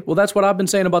 okay, well, that's what I've been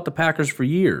saying about the Packers for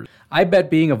years. I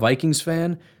bet being a Vikings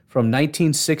fan from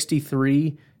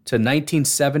 1963 to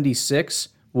 1976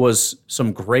 was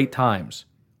some great times,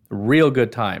 real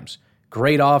good times.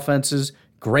 Great offenses,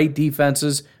 great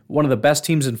defenses, one of the best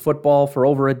teams in football for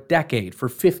over a decade, for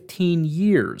 15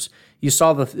 years. You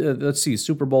saw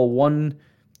Super Bowl 1,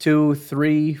 2,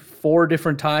 3, 4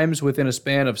 different times within a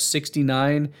span of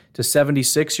 69 to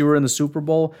 76. You were in the Super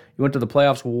Bowl. You went to the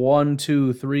playoffs 1,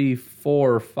 2, 3,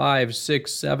 4, 5,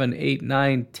 6, 7, 8,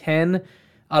 9, 10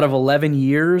 out of 11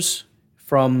 years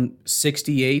from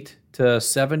 68 to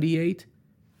 78.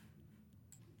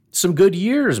 Some good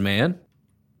years, man.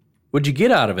 What'd you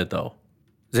get out of it, though?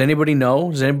 Does anybody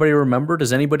know? Does anybody remember?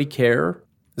 Does anybody care?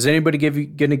 Is anybody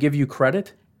going to give you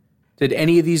credit? Did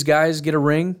any of these guys get a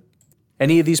ring?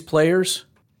 Any of these players?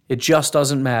 It just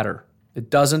doesn't matter.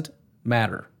 It doesn't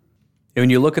matter. And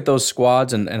when you look at those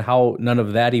squads and how none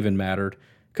of that even mattered,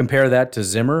 compare that to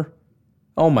Zimmer.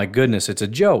 Oh my goodness, it's a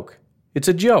joke. It's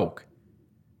a joke.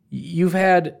 You've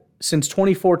had, since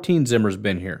 2014, Zimmer's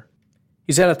been here.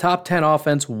 He's had a top 10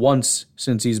 offense once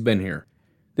since he's been here.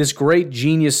 This great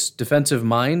genius defensive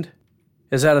mind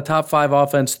has had a top 5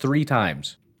 offense 3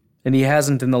 times. And he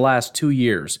hasn't in the last 2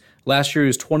 years. Last year he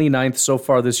was 29th, so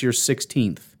far this year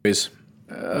 16th.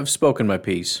 I've spoken my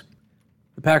piece.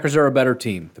 The Packers are a better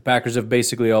team. The Packers have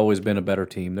basically always been a better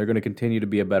team. They're going to continue to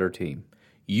be a better team.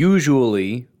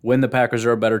 Usually, when the Packers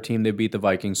are a better team, they beat the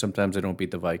Vikings. Sometimes they don't beat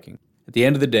the Vikings. At the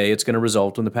end of the day, it's going to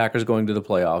result in the Packers going to the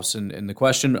playoffs. And the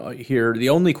question here, the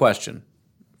only question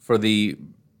for the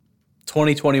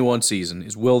 2021 season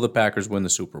is, will the Packers win the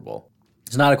Super Bowl?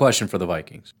 It's not a question for the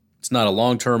Vikings. It's not a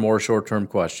long-term or short-term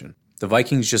question. The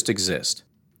Vikings just exist.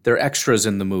 They're extras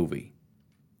in the movie.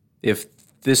 If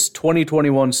this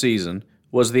 2021 season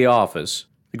was The Office,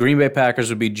 the Green Bay Packers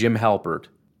would be Jim Halpert.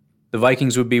 The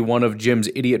Vikings would be one of Jim's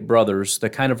idiot brothers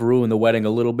that kind of ruined the wedding a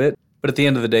little bit, but at the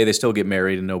end of the day, they still get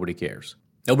married and nobody cares.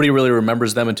 Nobody really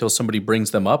remembers them until somebody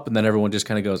brings them up, and then everyone just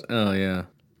kind of goes, oh yeah,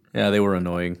 they were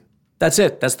annoying. That's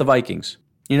it. That's the Vikings.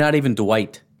 You're not even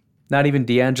Dwight. Not even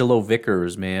D'Angelo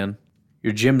Vickers, man.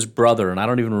 You're Jim's brother, and I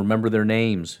don't even remember their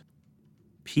names.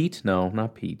 Pete? No,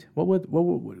 not Pete. What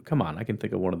would come on, I can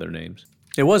think of one of their names.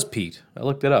 It was Pete. I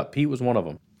looked it up. Pete was one of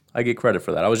them. I get credit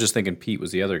for that. I was just thinking Pete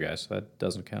was the other guy, so that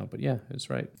doesn't count. But yeah,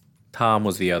 it's right. Tom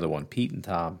was the other one. Pete and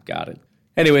Tom. Got it.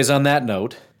 Anyways, on that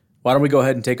note, why don't we go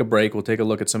ahead and take a break? We'll take a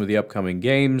look at some of the upcoming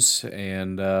games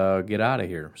and get out of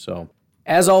here. So,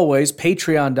 as always,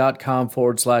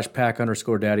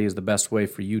 patreon.com/pack_daddy is the best way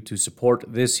for you to support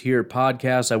this here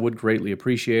podcast. I would greatly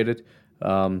appreciate it.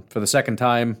 For the second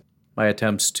time, my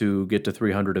attempts to get to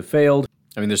 300 have failed.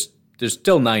 I mean, there's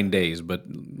still 9 days, but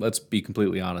let's be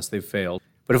completely honest, they've failed.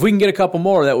 But if we can get a couple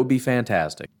more, that would be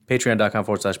fantastic.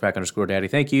 Patreon.com/pack_daddy.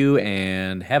 Thank you,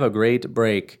 and have a great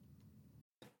break.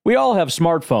 We all have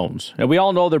smartphones, and we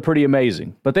all know they're pretty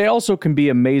amazing, but they also can be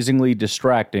amazingly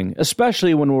distracting,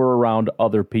 especially when we're around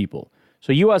other people.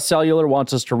 So US Cellular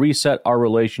wants us to reset our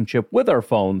relationship with our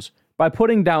phones by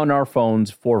putting down our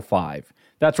phones for $5.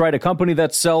 That's right, a company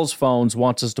that sells phones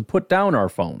wants us to put down our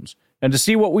phones. And to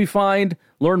see what we find,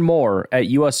 learn more at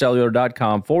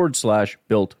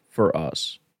uscellular.com/built for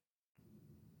us.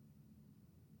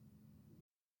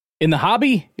 In the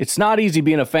hobby, it's not easy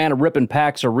being a fan of ripping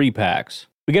packs or repacks.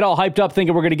 We get all hyped up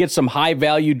thinking we're going to get some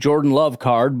high-value Jordan Love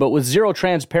card, but with zero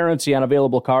transparency on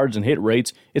available cards and hit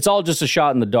rates, it's all just a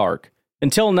shot in the dark.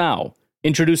 Until now,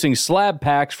 introducing slab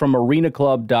packs from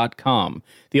arenaclub.com,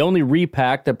 the only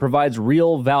repack that provides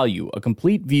real value, a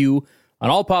complete view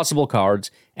on all possible cards,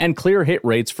 and clear hit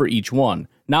rates for each one.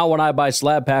 Now when I buy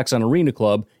slab packs on Arena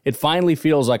Club, it finally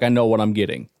feels like I know what I'm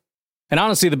getting. And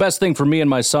honestly, the best thing for me and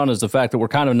my son is the fact that we're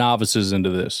kind of novices into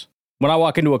this. When I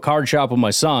walk into a card shop with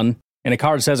my son, and a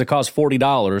card says it costs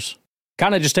 $40,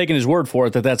 kind of just taking his word for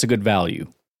it that that's a good value.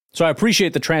 So I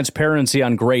appreciate the transparency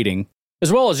on grading,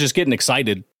 as well as just getting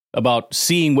excited about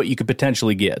seeing what you could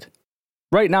potentially get.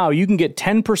 Right now, you can get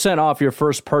 10% off your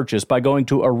first purchase by going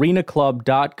to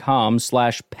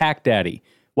arenaclub.com/packdaddy.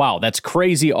 Wow, that's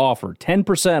crazy offer.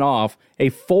 10% off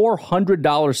a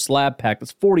 $400 slab pack.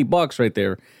 That's $40 right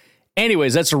there.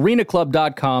 Anyways, that's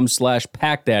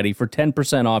arenaclub.com/packdaddy for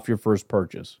 10% off your first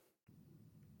purchase.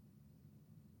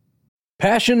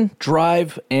 Passion,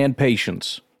 drive, and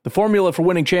patience. The formula for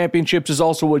winning championships is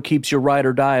also what keeps your ride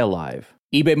or die alive.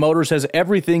 eBay Motors has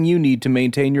everything you need to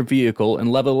maintain your vehicle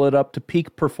and level it up to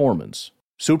peak performance.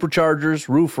 Superchargers,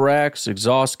 roof racks,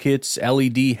 exhaust kits,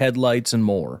 LED headlights, and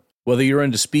more. Whether you're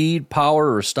into speed,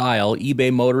 power, or style,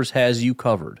 eBay Motors has you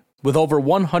covered. With over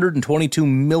 122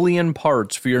 million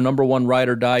parts for your number one ride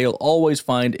or die, you'll always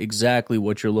find exactly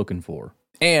what you're looking for.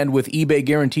 And with eBay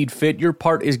Guaranteed Fit, your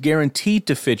part is guaranteed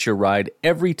to fit your ride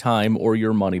every time or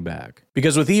your money back.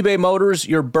 Because with eBay Motors,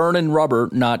 you're burning rubber,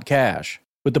 not cash.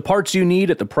 With the parts you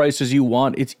need at the prices you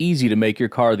want, it's easy to make your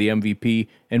car the MVP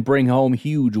and bring home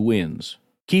huge wins.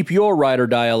 Keep your ride or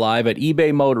die alive at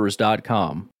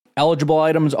ebaymotors.com. Eligible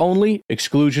items only,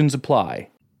 exclusions apply.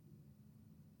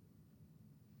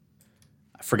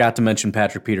 I forgot to mention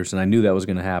Patrick Peterson. I knew that was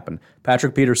going to happen.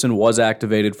 Patrick Peterson was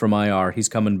activated from IR. He's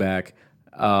coming back.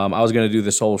 I was going to do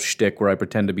this whole shtick where I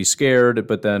pretend to be scared,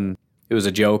 but then it was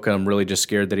a joke. I'm really just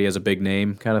scared that he has a big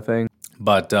name kind of thing.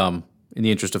 But in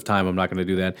the interest of time, I'm not going to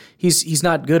do that. He's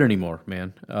not good anymore,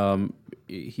 man.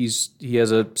 He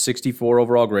has a 64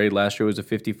 overall grade. Last year was a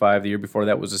 55. The year before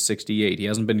that was a 68. He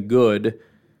hasn't been good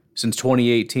since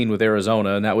 2018 with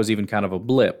Arizona, and that was even kind of a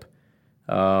blip.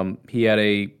 He had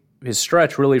his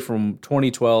stretch really from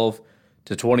 2012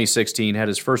 to 2016, had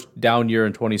his first down year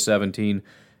in 2017,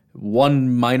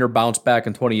 one minor bounce back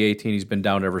in 2018. He's been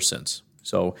down ever since.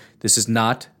 So this is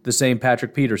not the same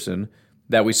Patrick Peterson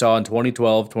that we saw in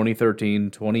 2012,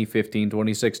 2013, 2015,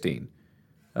 2016.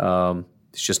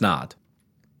 It's just not.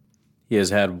 He has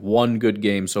had one good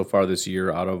game so far this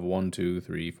year out of 1, 2,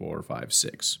 3, 4, 5,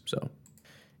 6. So,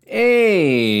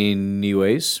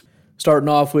 anyways, starting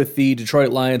off with the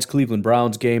Detroit Lions-Cleveland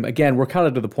Browns game. Again, we're kind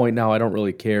of to the point now I don't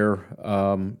really care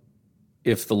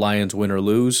if the Lions win or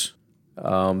lose.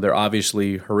 They're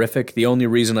obviously horrific. The only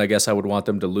reason I guess I would want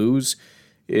them to lose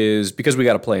is because we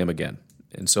got to play them again.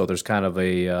 And so there's kind of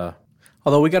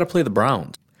although we got to play the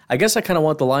Browns. I guess I kind of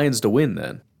want the Lions to win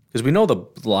then, because we know the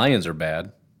Lions are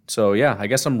bad. So yeah, I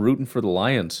guess I'm rooting for the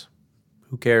Lions.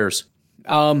 Who cares?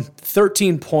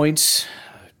 13 points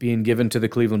being given to the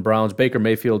Cleveland Browns. Baker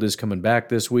Mayfield is coming back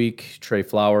this week. Trey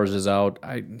Flowers is out.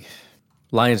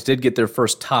 Lions did get their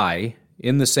first tie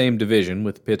in the same division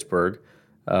with Pittsburgh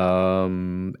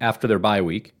after their bye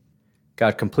week.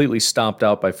 Got completely stomped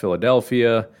out by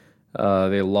Philadelphia.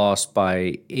 They lost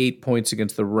by 8 points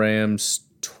against the Rams,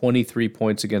 23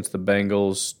 points against the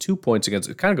Bengals, 2 points against...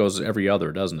 It kind of goes every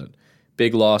other, doesn't it?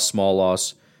 Big loss, small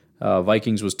loss.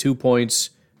 Vikings was 2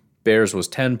 points. Bears was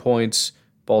 10 points.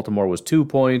 Baltimore was 2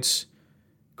 points.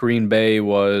 Green Bay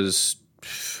was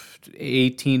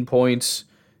 18 points.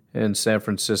 And San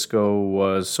Francisco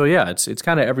was... So yeah, it's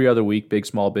kind of every other week, big,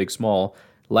 small, big, small.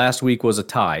 Last week was a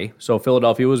tie, so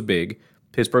Philadelphia was big.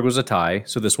 Pittsburgh was a tie,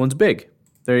 so this one's big.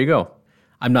 There you go.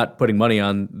 I'm not putting money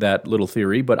on that little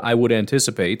theory, but I would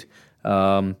anticipate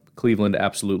Cleveland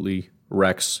absolutely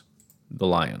wrecks the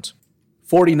Lions.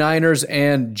 49ers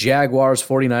and Jaguars.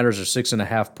 49ers are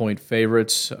 6.5-point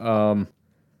favorites.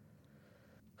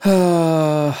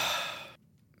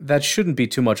 That shouldn't be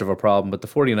too much of a problem, but the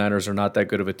 49ers are not that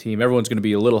good of a team. Everyone's going to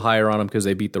be a little higher on them because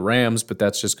they beat the Rams, but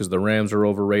that's just because the Rams are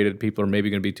overrated. People are maybe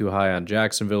going to be too high on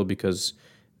Jacksonville because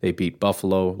they beat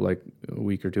Buffalo like a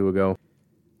week or two ago.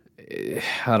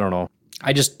 I don't know.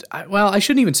 I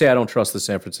shouldn't even say I don't trust the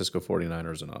San Francisco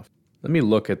 49ers enough. Let me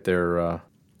look at their...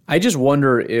 I just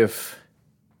wonder if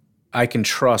I can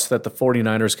trust that the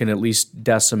 49ers can at least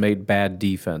decimate bad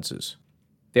defenses.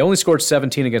 They only scored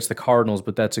 17 against the Cardinals,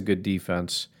 but that's a good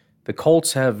defense. The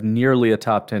Colts have nearly a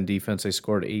top 10 defense. They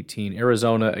scored 18.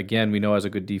 Arizona, again, we know has a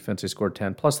good defense. They scored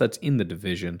 10. Plus, that's in the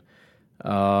division.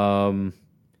 And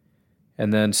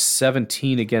then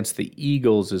 17 against the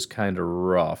Eagles is kind of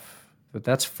rough. But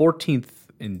that's 14th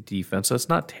in defense, so it's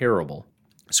not terrible.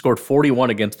 Scored 41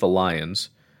 against the Lions.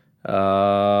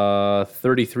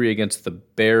 33 against the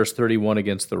Bears, 31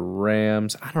 against the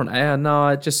Rams. No,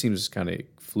 it just seems kind of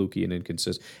fluky and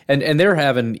inconsistent. And they're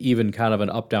having even kind of an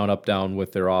up, down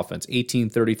with their offense.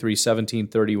 18-33,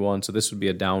 17-31, so this would be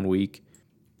a down week.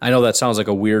 I know that sounds like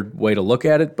a weird way to look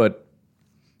at it, but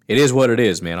it is what it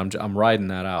is, man. I'm riding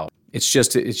that out. It's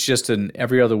just an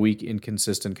every other week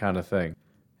inconsistent kind of thing.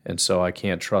 And so I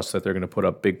can't trust that they're going to put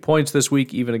up big points this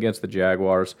week, even against the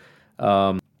Jaguars.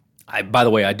 By the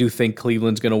way, I do think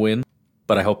Cleveland's going to win,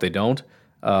 but I hope they don't.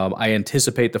 I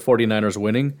anticipate the 49ers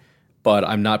winning, but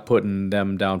I'm not putting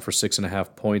them down for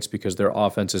 6.5 points because their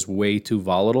offense is way too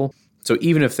volatile. So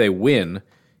even if they win,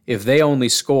 if they only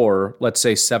score, let's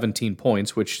say 17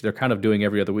 points, which they're kind of doing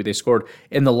every other week, they scored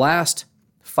in the last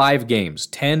 5 games,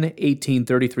 10, 18,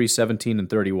 33, 17, and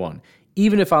 31.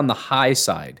 Even if on the high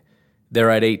side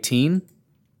they're at 18,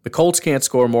 the Colts can't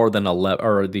score more than 11,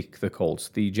 or the Colts.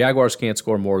 The Jaguars can't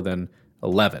score more than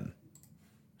 11.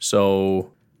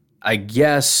 So I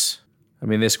guess,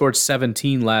 they scored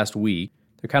 17 last week.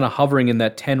 They're kind of hovering in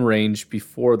that 10 range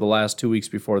before the last 2 weeks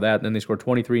before that. And then they scored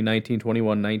 23, 19,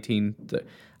 21, 19.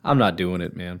 I'm not doing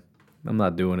it, man. I'm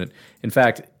not doing it. In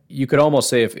fact, you could almost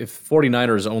say if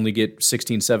 49ers only get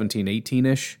 16, 17,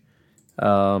 18-ish,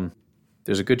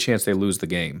 there's a good chance they lose the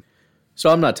game. So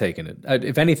I'm not taking it.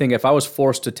 If anything, if I was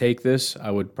forced to take this,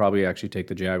 I would probably actually take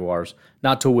the Jaguars.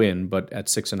 Not to win, but at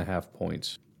 6.5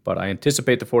 points. But I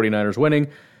anticipate the 49ers winning.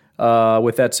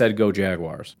 With that said, go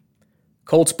Jaguars.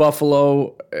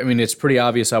 Colts-Buffalo, it's pretty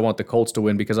obvious I want the Colts to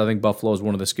win because I think Buffalo is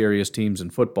one of the scariest teams in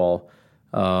football.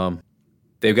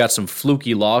 They've got some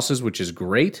fluky losses, which is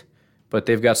great, but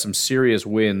they've got some serious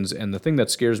wins. And the thing that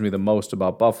scares me the most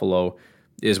about Buffalo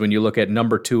is when you look at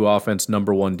number 2 offense,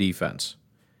 number 1 defense.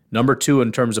 Number 2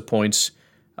 in terms of points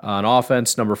on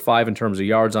offense, number 5 in terms of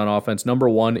yards on offense, number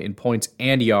 1 in points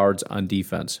and yards on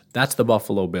defense. That's the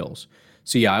Buffalo Bills.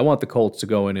 So yeah, I want the Colts to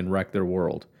go in and wreck their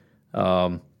world.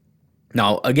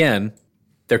 Now, again,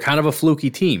 they're kind of a fluky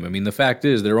team. The fact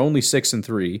is they're only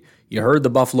 6-3. You heard the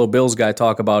Buffalo Bills guy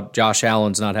talk about Josh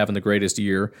Allen's not having the greatest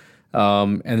year.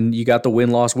 And you got the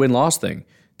win-loss thing.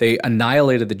 They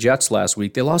annihilated the Jets last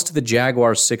week. They lost to the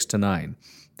Jaguars 6-9.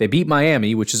 They beat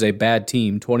Miami, which is a bad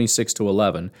team,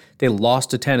 26-11. They lost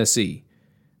to Tennessee.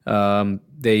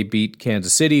 They beat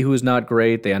Kansas City, who is not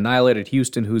great. They annihilated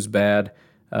Houston, who's bad.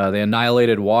 They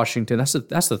annihilated Washington. That's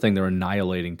the thing. They're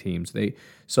annihilating teams. They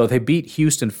beat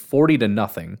Houston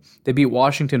 40-0. They beat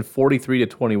Washington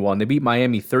 43-21. They beat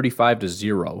Miami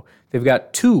 35-0. They've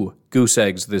got 2 goose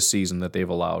eggs this season that they've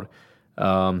allowed.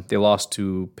 They lost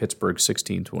to Pittsburgh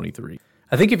 16-23.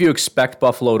 I think if you expect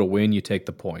Buffalo to win, you take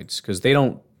the points because they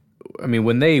don't.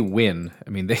 When they win,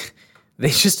 they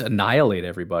just annihilate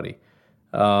everybody.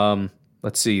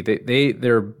 Let's see.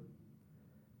 Their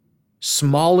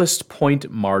smallest point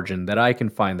margin that I can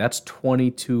find, that's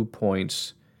 22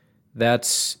 points.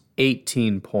 That's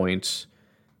 18 points.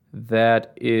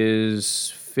 That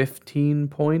is 15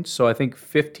 points. So I think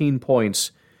 15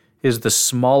 points is the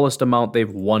smallest amount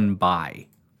they've won by.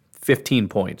 15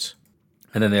 points.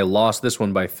 And then they lost this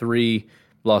one by 3,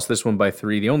 lost this one by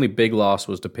 3. The only big loss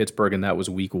was to Pittsburgh, and that was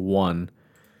week 1.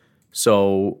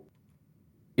 So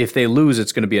if they lose,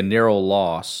 it's going to be a narrow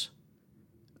loss.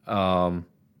 And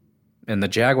the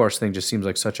Jaguars thing just seems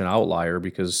like such an outlier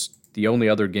because the only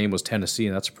other game was Tennessee,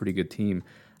 and that's a pretty good team.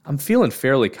 I'm feeling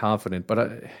fairly confident,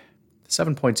 but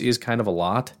 7 points is kind of a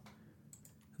lot.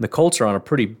 And the Colts are on a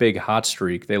pretty big hot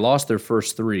streak. They lost their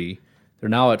first 3. They're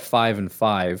now at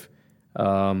 5-5.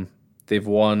 They've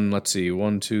won,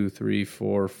 1, 2, 3,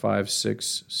 4, 5,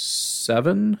 6,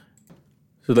 7.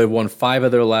 So they've won 5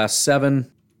 of their last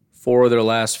 7, 4 of their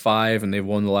last 5, and they've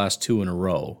won the last 2 in a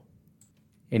row.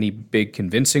 Any big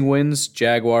convincing wins?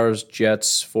 Jaguars,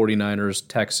 Jets, 49ers,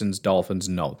 Texans, Dolphins?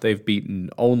 No. They've beaten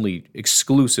only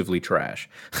exclusively trash.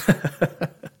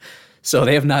 So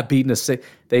they have not beaten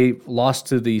they lost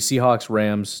to the Seahawks,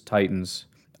 Rams, Titans.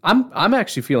 I'm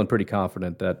actually feeling pretty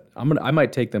confident that I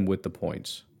might take them with the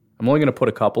points. I'm only going to put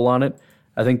a couple on it.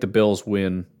 I think the Bills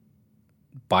win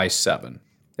by 7.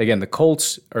 Again, the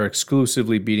Colts are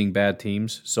exclusively beating bad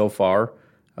teams so far.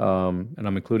 and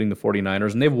I'm including the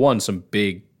 49ers, and they've won some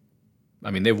big,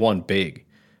 they've won big.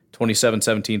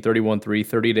 27-17, 31-3,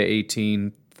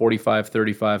 30-18,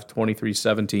 45-35,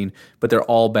 23-17, but they're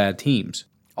all bad teams.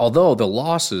 Although the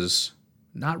losses,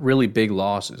 not really big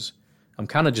losses. I'm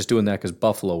kind of just doing that because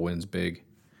Buffalo wins big.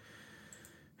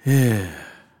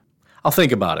 I'll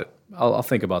think about it. I'll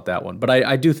think about that one. But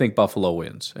I do think Buffalo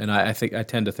wins, and I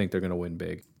tend to think they're going to win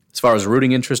big. As far as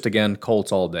rooting interest, again,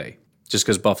 Colts all day. Just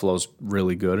because Buffalo's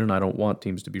really good, and I don't want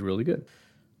teams to be really good.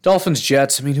 Dolphins,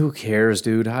 Jets, who cares,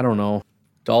 dude? I don't know.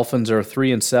 Dolphins are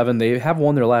 3-7. They have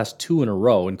won their last 2 in a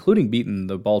row, including beating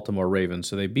the Baltimore Ravens.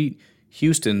 So they beat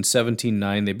Houston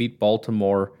 17-9. They beat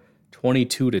Baltimore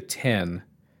 22-10.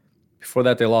 Before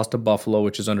that, they lost to Buffalo,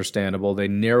 which is understandable. They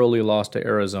narrowly lost to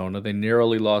Arizona. They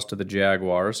narrowly lost to the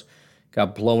Jaguars.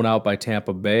 Got blown out by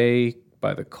Tampa Bay,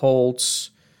 by the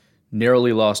Colts.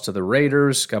 Narrowly lost to the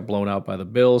Raiders. Got blown out by the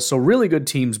Bills. So really good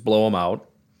teams blow them out.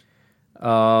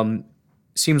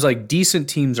 Seems like decent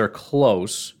teams are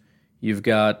close. You've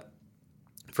got,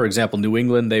 for example, New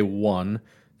England, they won.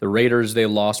 The Raiders, they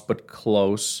lost but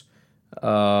close.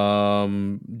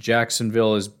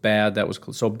 Jacksonville is bad. That was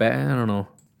so bad. I don't know.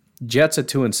 Jets at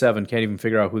 2-7 can't even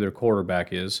figure out who their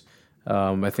quarterback is.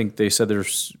 I think they said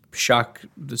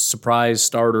the surprise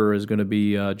starter is going to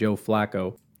be Joe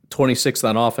Flacco. 26th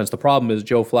on offense. The problem is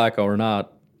Joe Flacco or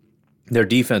not, their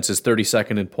defense is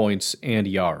 32nd in points and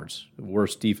yards.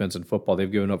 Worst defense in football.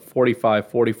 They've given up 45,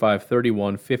 45,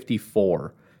 31,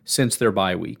 54 since their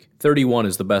bye week. 31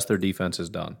 is the best their defense has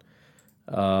done.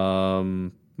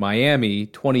 Miami,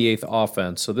 28th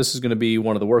offense. So this is going to be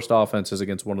one of the worst offenses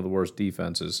against one of the worst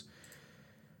defenses.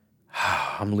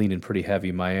 I'm leaning pretty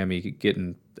heavy. Miami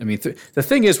getting... the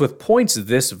thing is, with points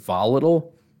this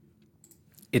volatile,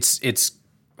 it's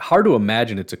hard to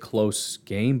imagine it's a close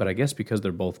game, but I guess because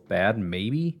they're both bad,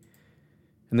 maybe.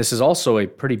 And this is also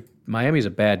Miami's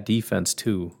a bad defense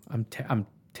too. I'm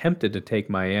tempted to take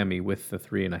Miami with the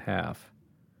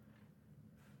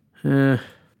 3.5.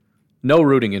 No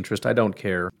rooting interest. I don't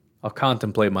care. I'll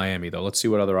contemplate Miami though. Let's see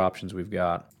what other options we've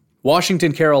got.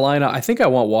 Washington, Carolina. I think I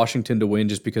want Washington to win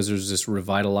just because there's this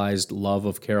revitalized love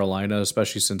of Carolina,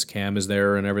 especially since Cam is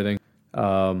there and everything.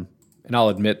 And I'll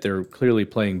admit they're clearly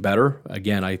playing better.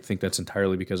 Again, I think that's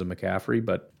entirely because of McCaffrey,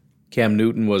 but Cam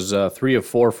Newton was 3 of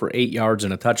 4 for 8 yards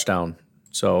and a touchdown.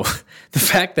 So the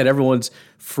fact that everyone's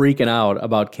freaking out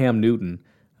about Cam Newton,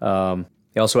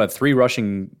 they also had 3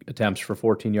 rushing attempts for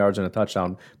 14 yards and a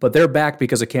touchdown, but they're back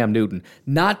because of Cam Newton.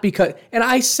 Not because, and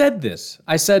I said this,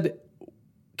 I said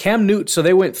Cam Newton, so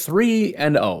they went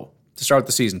 3-0 to start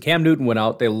the season. Cam Newton went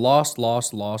out, they lost.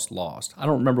 I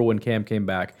don't remember when Cam came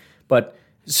back, but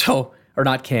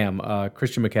not Cam,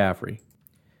 Christian McCaffrey.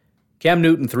 Cam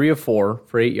Newton, 3 of 4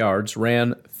 for 8 yards,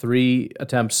 ran 3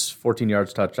 attempts, 14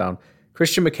 yards, touchdown.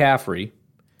 Christian McCaffrey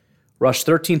rushed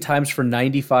 13 times for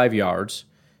 95 yards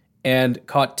and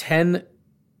caught 10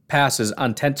 passes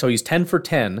on 10, so he's 10 for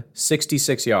 10,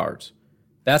 66 yards.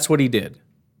 That's what he did.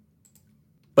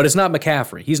 But it's not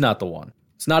McCaffrey. He's not the one.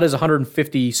 It's not his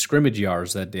 150 scrimmage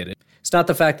yards that did it. It's not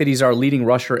the fact that he's our leading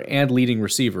rusher and leading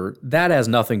receiver. That has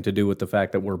nothing to do with the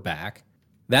fact that we're back.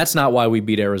 That's not why we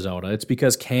beat Arizona. It's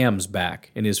because Cam's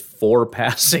back in his 4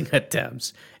 passing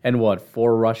attempts. And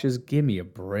 4 rushes? Give me a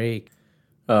break.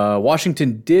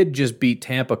 Washington did just beat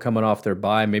Tampa coming off their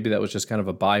bye. Maybe that was just kind of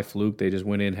a bye fluke. They just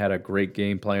went in, had a great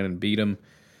game plan, and beat them.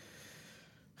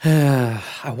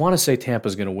 I want to say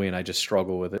Tampa's going to win. I just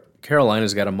struggle with it.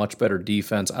 Carolina's got a much better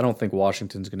defense. I don't think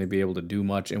Washington's going to be able to do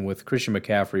much. And with Christian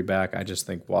McCaffrey back, I just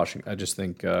think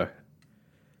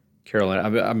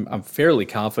Carolina. I'm fairly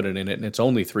confident in it, and it's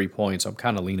only 3 points. I'm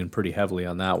kind of leaning pretty heavily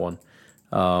on that one.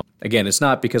 Again, it's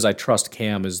not because I trust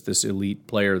Cam as this elite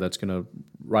player that's going to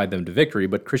ride them to victory,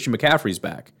 but Christian McCaffrey's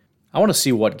back. I want to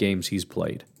see what games he's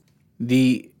played.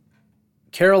 The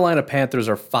Carolina Panthers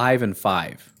are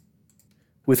 5-5.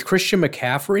 With Christian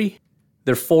McCaffrey,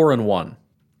 they're 4-1.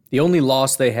 The only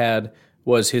loss they had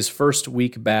was his first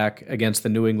week back against the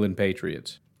New England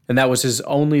Patriots. And that was his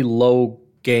only low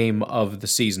game of the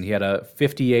season. He had a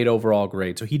 58 overall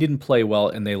grade, so he didn't play well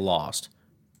and they lost.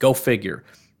 Go figure.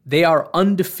 They are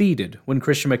undefeated when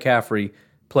Christian McCaffrey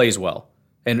plays well.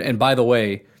 And by the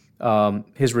way,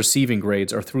 his receiving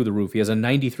grades are through the roof. He has a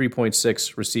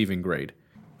 93.6 receiving grade.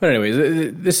 But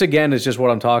anyway, this again is just what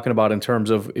I'm talking about in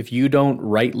terms of if you don't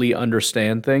rightly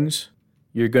understand things,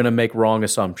 you're going to make wrong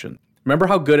assumptions. Remember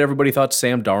how good everybody thought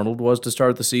Sam Darnold was to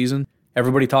start the season?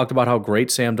 Everybody talked about how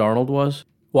great Sam Darnold was.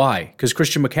 Why? Because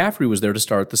Christian McCaffrey was there to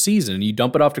start the season. And you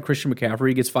dump it off to Christian McCaffrey,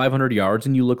 he gets 500 yards,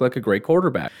 and you look like a great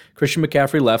quarterback. Christian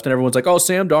McCaffrey left, and everyone's like, oh,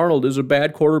 Sam Darnold is a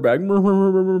bad quarterback.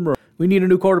 we need a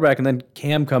new quarterback. And then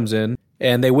Cam comes in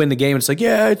and they win the game. And it's like,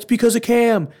 yeah, it's because of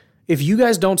Cam. If you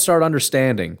guys don't start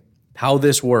understanding how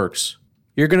this works,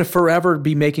 you're going to forever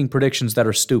be making predictions that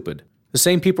are stupid. The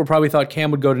same people probably thought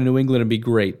Cam would go to New England and be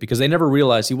great because they never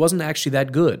realized he wasn't actually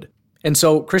that good. And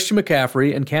so Christian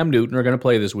McCaffrey and Cam Newton are going to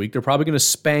play this week. They're probably going to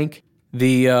spank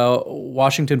the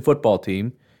Washington football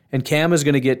team. And Cam is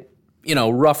going to get,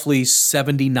 roughly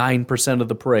 79% of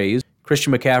the praise.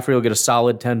 Christian McCaffrey will get a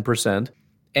solid 10%.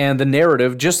 And the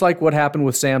narrative, just like what happened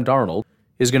with Sam Darnold,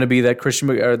 is going to be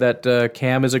that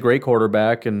Cam is a great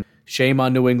quarterback and shame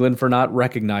on New England for not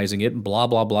recognizing it and blah,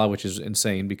 blah, blah, which is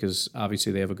insane because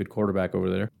obviously they have a good quarterback over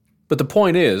there. But the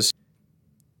point is,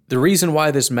 the reason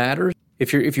why this matters,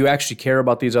 if you actually care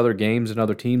about these other games and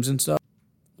other teams and stuff,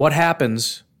 what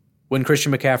happens when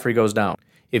Christian McCaffrey goes down?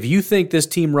 If you think this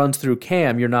team runs through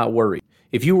Cam, you're not worried.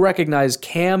 If you recognize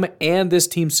Cam and this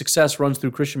team's success runs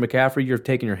through Christian McCaffrey, you're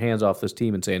taking your hands off this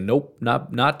team and saying, nope,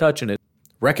 not touching it.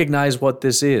 Recognize what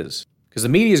this is. Because the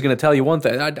media is going to tell you one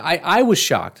thing. I was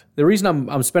shocked. The reason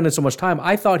I'm spending so much time,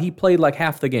 I thought he played like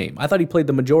half the game. I thought he played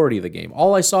the majority of the game.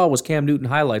 All I saw was Cam Newton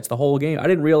highlights the whole game. I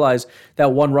didn't realize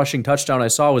that one rushing touchdown I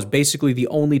saw was basically the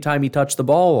only time he touched the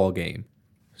ball all game.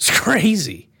 It's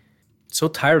crazy. So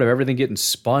tired of everything getting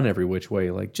spun every which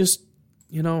way. Like, just,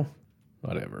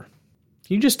 whatever.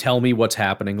 Can you just tell me what's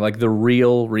happening? Like, the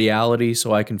real reality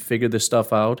so I can figure this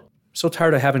stuff out? I'm so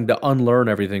tired of having to unlearn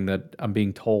everything that I'm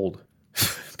being told.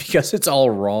 Because it's all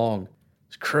wrong.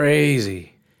 It's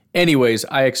crazy. Anyways,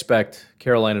 I expect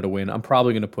Carolina to win. I'm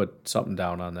probably going to put something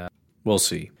down on that. We'll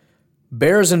see.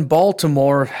 Bears in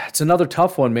Baltimore. It's another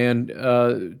tough one,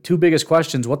 man. Two biggest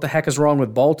questions. What the heck is wrong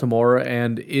with Baltimore?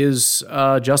 And is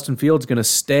Justin Fields going to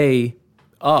stay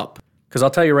up? Because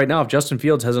I'll tell you right now, if Justin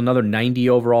Fields has another 90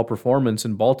 overall performance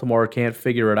and Baltimore can't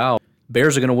figure it out,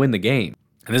 Bears are going to win the game.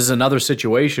 And this is another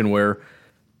situation where,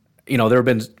 there have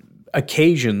been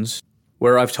occasions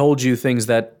where I've told you things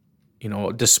that,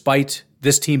 despite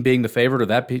this team being the favorite or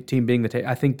that team being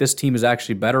I think this team is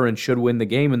actually better and should win the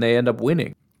game, and they end up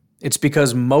winning. It's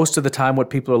because most of the time what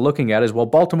people are looking at is, well,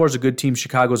 Baltimore's a good team,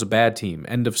 Chicago's a bad team.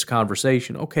 End of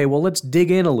conversation. Okay, well, let's dig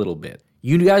in a little bit.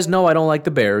 You guys know I don't like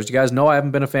the Bears. You guys know I haven't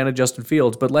been a fan of Justin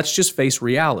Fields, but let's just face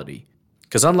reality.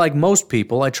 Because unlike most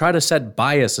people, I try to set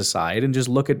bias aside and just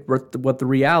look at what the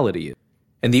reality is.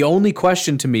 And the only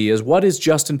question to me is, what is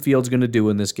Justin Fields going to do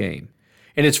in this game?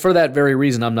 And it's for that very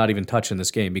reason I'm not even touching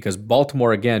this game, because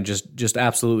Baltimore, again, just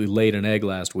absolutely laid an egg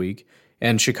last week.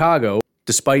 And Chicago,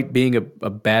 despite being a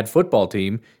bad football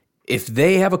team, if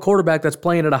they have a quarterback that's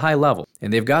playing at a high level,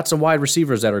 and they've got some wide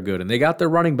receivers that are good, and they got their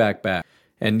running back,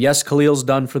 and yes, Khalil's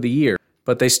done for the year,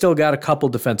 but they still got a couple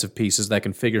defensive pieces that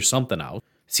can figure something out.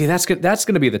 See, that's going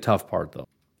to be the tough part, though.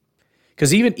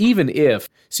 Because even if,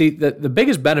 the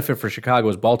biggest benefit for Chicago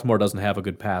is Baltimore doesn't have a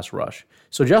good pass rush.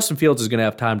 So Justin Fields is going to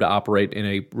have time to operate in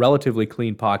a relatively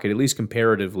clean pocket, at least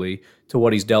comparatively to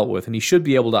what he's dealt with, and he should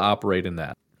be able to operate in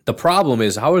that. The problem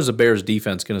is, how is the Bears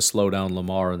defense going to slow down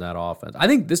Lamar in that offense? I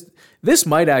think this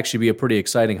might actually be a pretty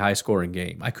exciting, high-scoring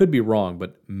game. I could be wrong,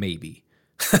 but maybe.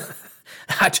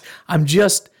 I'm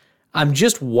just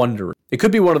wondering. It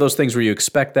could be one of those things where you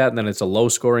expect that, and then it's a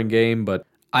low-scoring game, but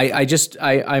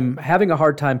I'm having a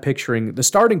hard time picturing. The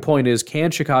starting point is,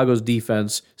 can Chicago's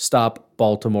defense stop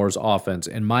Baltimore's offense?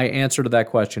 And my answer to that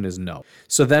question is no.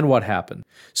 So then what happened?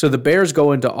 So the Bears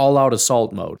go into all-out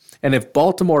assault mode. And if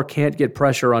Baltimore can't get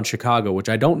pressure on Chicago, which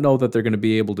I don't know that they're going to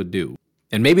be able to do,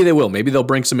 and maybe they will. Maybe they'll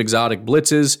bring some exotic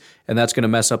blitzes, and that's going to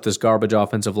mess up this garbage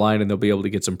offensive line, and they'll be able to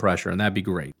get some pressure, and that'd be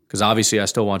great. Because obviously I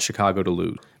still want Chicago to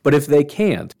lose. But if they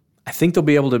can't, I think they'll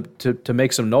be able to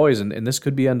make some noise, and this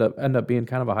could end up being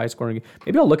kind of a high-scoring game.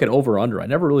 Maybe I'll look at over-under. I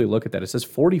never really look at that. It says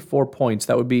 44 points.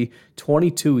 That would be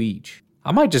 22 each.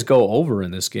 I might just go over in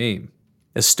this game,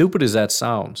 as stupid as that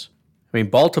sounds. I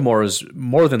mean, Baltimore is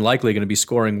more than likely going to be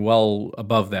scoring well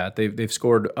above that. They've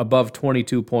scored above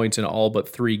 22 points in all but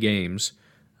 3 games.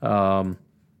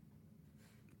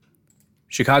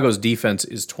 Chicago's defense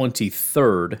is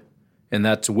 23rd, and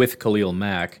that's with Khalil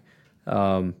Mack.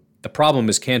 The problem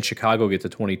is, can Chicago get to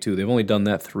 22? They've only done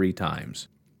that 3 times.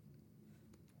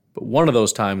 But one of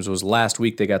those times was last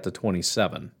week they got to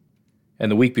 27.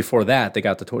 And the week before that, they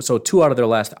got to 20. So 2 out of their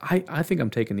last. I think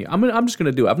I'm taking I'm just going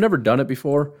to do it. I've never done it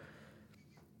before.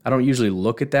 I don't usually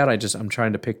look at that. I'm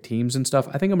trying to pick teams and stuff.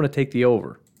 I think I'm going to take the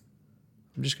over.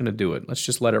 I'm just going to do it. Let's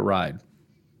just let it ride.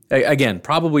 Again,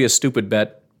 probably a stupid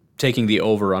bet, taking the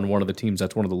over on one of the teams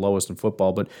that's one of the lowest in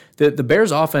football. But the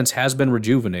Bears' offense has been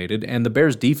rejuvenated, and the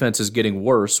Bears' defense is getting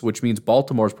worse, which means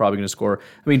Baltimore's probably going to score.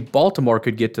 I mean, Baltimore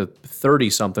could get to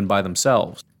 30-something by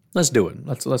themselves. Let's do it.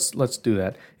 Let's do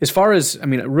that. As far as, I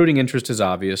mean, rooting interest is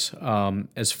obvious.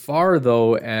 As far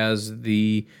though as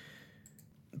the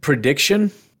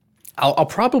prediction, I'll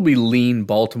probably lean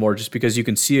Baltimore just because you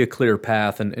can see a clear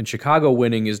path, and Chicago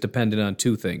winning is dependent on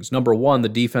two things. Number one, the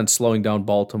defense slowing down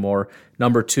Baltimore.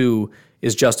 Number two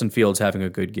is Justin Fields having a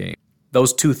good game.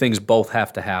 Those two things both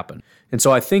have to happen. And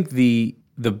so I think the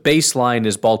baseline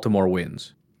is Baltimore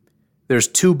wins. There's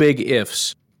two big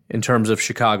ifs in terms of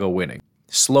Chicago winning.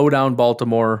 Slow down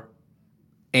Baltimore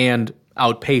and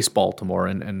outpace Baltimore.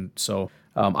 And so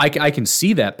I can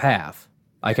see that path.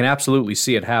 I can absolutely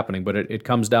see it happening, but it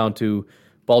comes down to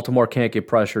Baltimore can't get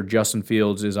pressure. Justin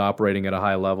Fields is operating at a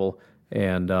high level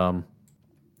and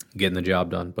getting the job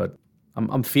done. But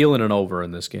I'm feeling an over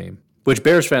in this game, which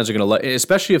Bears fans are going to,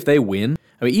 especially if they win.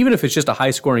 I mean, even if it's just a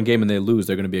high-scoring game and they lose,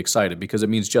 they're going to be excited because it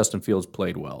means Justin Fields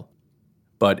played well.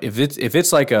 But if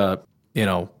it's like a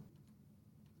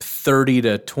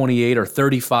 30-28 or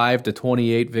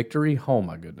 35-28 victory, oh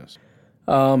my goodness.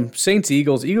 Saints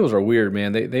Eagles are weird,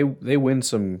 man. They win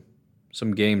some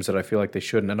games that I feel like they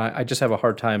shouldn't, and I just have a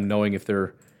hard time knowing if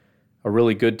they're a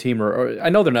really good team or I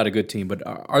know they're not a good team, but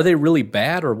are they really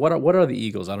bad or what are the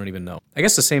Eagles? I don't even know. I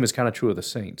guess the same is kind of true of the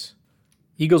Saints.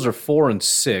 Eagles are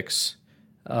 4-6,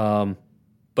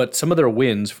 but some of their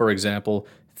wins, for example,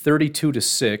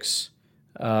 32-6.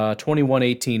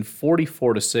 21-18,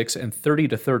 44-6, and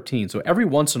 30-13. So every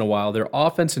once in a while, their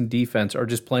offense and defense are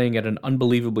just playing at an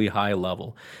unbelievably high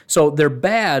level. So they're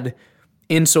bad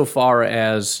insofar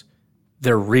as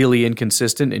they're really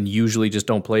inconsistent and usually just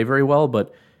don't play very well,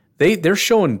 but they're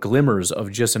showing glimmers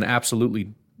of just an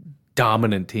absolutely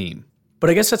dominant team.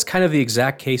 But I guess that's kind of the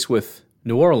exact case with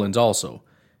New Orleans also.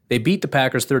 They beat the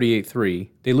Packers 38-3.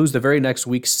 They lose the very next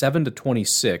week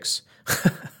 7-26.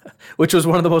 Which was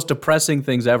one of the most depressing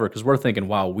things ever because we're thinking,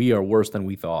 wow, we are worse than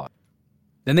we thought.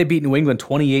 Then they beat New England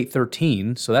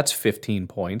 28-13, so that's 15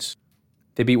 points.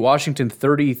 They beat Washington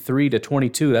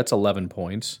 33-22, that's 11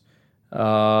 points.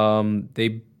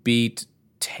 They beat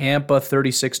Tampa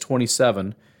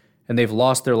 36-27, and they've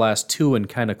lost their last two in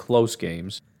kind of close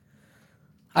games.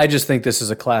 I just think this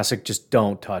is a classic, just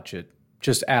don't touch it.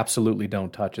 Just absolutely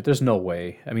don't touch it. There's no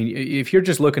way. I mean, if you're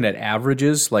just looking at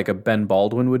averages like a Ben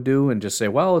Baldwin would do and just say,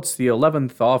 well, it's the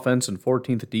 11th offense and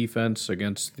 14th defense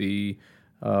against the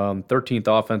 13th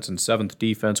offense and 7th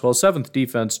defense. Well, 7th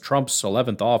defense trumps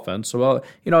 11th offense. So, well,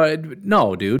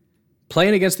 no, dude.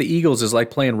 Playing against the Eagles is like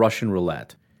playing Russian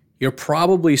roulette. You're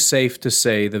probably safe to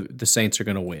say the Saints are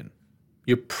going to win.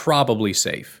 You're probably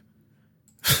safe.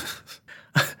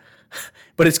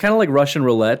 But it's kind of like Russian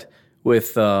roulette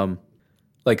with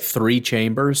like three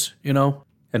chambers,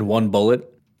 and one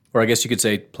bullet. Or I guess you could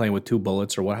say playing with two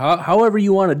bullets or however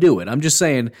you want to do it. I'm just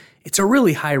saying it's a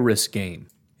really high-risk game.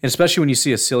 And especially when you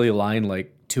see a silly line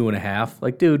like 2.5.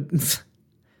 Like, dude,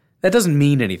 that doesn't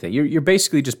mean anything. You're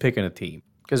basically just picking a team.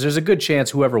 Because there's a good chance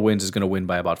whoever wins is going to win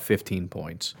by about 15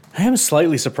 points. I am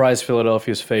slightly surprised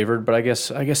Philadelphia's favored, but I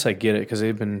guess I get it because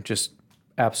they've been just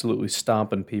absolutely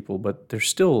stomping people. But they're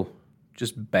still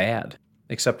just bad,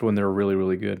 except when they're really,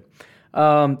 really good.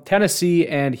 Tennessee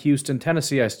and Houston.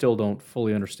 Tennessee, I still don't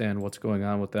fully understand what's going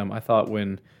on with them. I thought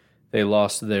when they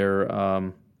lost their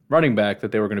running back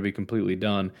that they were going to be completely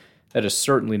done. That has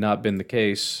certainly not been the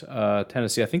case.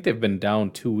 Tennessee, I think they've been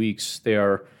down 2 weeks.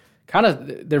 They're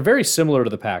very similar to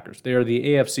the Packers. They are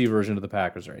the AFC version of the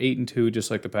Packers. They're 8-2,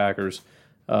 just like the Packers.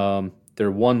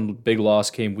 Their one big loss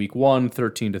came week 1,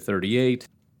 13-38.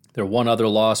 Their one other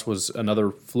loss was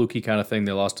another fluky kind of thing.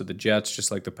 They lost to the Jets,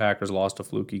 just like the Packers lost a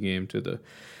fluky game to the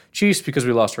Chiefs because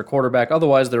we lost our quarterback.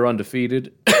 Otherwise, they're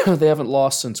undefeated. They haven't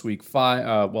lost since week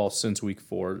 5. Since week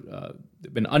 4.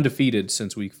 They've been undefeated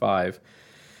since week 5.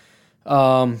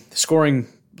 Scoring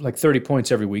like 30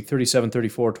 points every week, 37,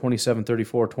 34, 27,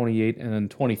 34, 28, and then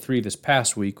 23 this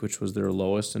past week, which was their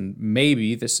lowest. And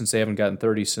maybe, since they haven't gotten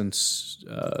 30 since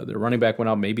their running back went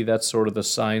out, maybe that's sort of the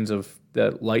signs of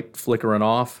that light flickering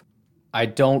off. I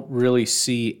don't really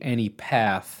see any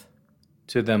path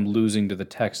to them losing to the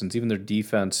Texans. Even their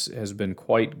defense has been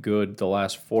quite good the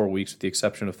last 4 weeks, with the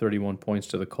exception of 31 points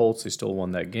to the Colts. They still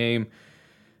won that game.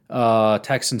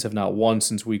 Texans have not won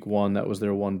since week 1. That was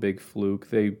their one big fluke.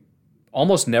 They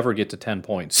almost never get to 10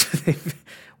 points.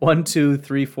 1, 2,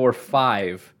 3, 4,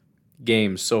 5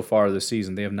 games so far this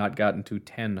season. They have not gotten to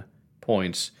 10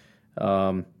 points.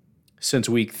 Since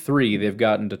week 3, they've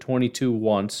gotten to 22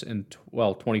 once and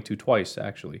 22 twice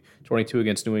actually. 22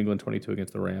 against New England, 22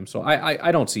 against the Rams. So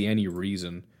I don't see any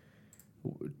reason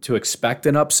to expect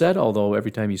an upset. Although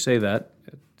every time you say that,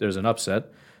 there's an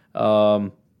upset.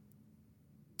 10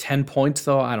 points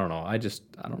though, I don't know. I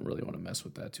don't really want to mess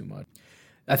with that too much.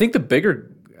 I think the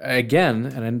bigger again,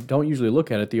 and I don't usually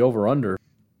look at it, the over-under,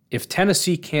 if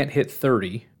Tennessee can't hit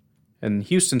 30, and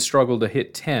Houston struggled to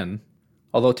hit 10,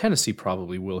 although Tennessee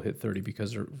probably will hit 30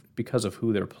 because of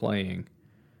who they're playing.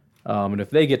 And if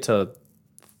they get to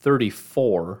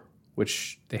 34,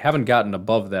 which they haven't gotten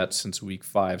above that since week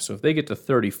 5, so if they get to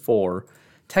 34,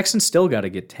 Texans still got to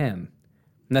get 10.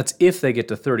 And that's if they get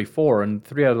to 34, and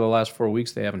 3 out of the last 4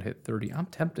 weeks they haven't hit 30. I'm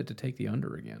tempted to take the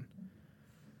under again.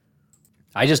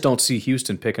 I just don't see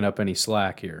Houston picking up any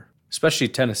slack here, especially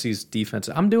Tennessee's defense.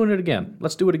 I'm doing it again.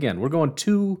 Let's do it again. We're going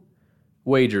 2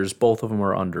 wagers. Both of them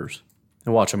are unders.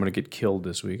 And watch, I'm going to get killed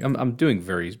this week. I'm doing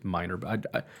very minor, but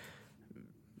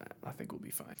I think we'll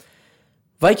be fine.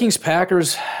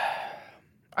 Vikings-Packers.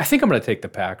 I think I'm going to take the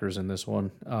Packers in this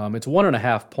one. It's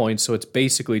 1.5 points, so it's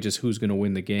basically just who's going to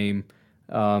win the game.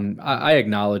 I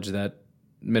acknowledge that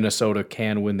Minnesota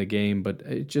can win the game, but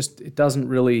it doesn't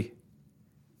really.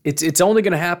 It's only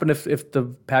going to happen if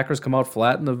the Packers come out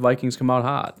flat and the Vikings come out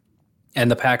hot.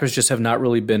 And the Packers just have not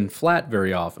really been flat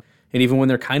very often. And even when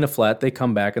they're kind of flat, they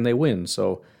come back and they win.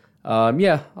 So,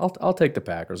 I'll take the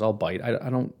Packers. I'll bite.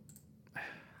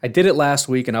 I did it last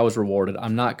week and I was rewarded.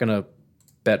 I'm not going to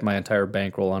bet my entire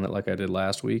bankroll on it like I did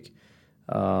last week.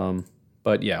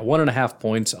 But yeah, 1.5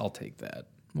 points, I'll take that.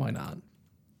 Why not?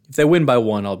 If they win by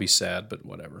 1, I'll be sad, but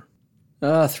whatever.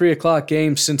 3 o'clock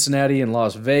game, Cincinnati and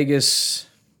Las Vegas.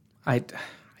 I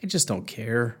just don't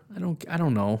care. I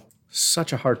don't know.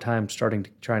 Such a hard time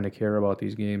trying to care about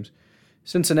these games.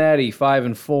 Cincinnati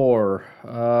 5-4.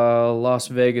 Las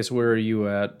Vegas, where are you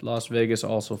at? Las Vegas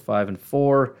also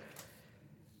 5-4.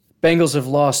 Bengals have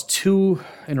lost 2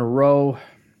 in a row.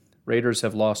 Raiders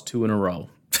have lost 2 in a row.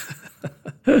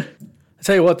 I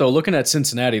tell you what, though, looking at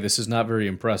Cincinnati, this is not very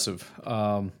impressive.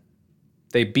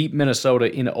 They beat Minnesota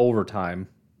in overtime.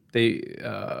 They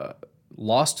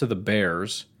lost to the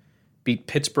Bears, beat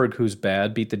Pittsburgh, who's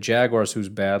bad, beat the Jaguars, who's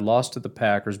bad, lost to the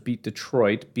Packers, beat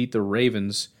Detroit, beat the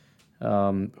Ravens,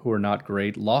 who are not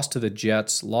great, lost to the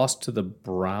Jets, lost to the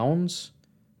Browns,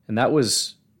 and that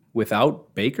was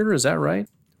without Baker, is that right?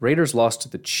 Raiders lost to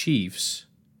the Chiefs,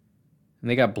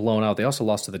 and they got blown out. They also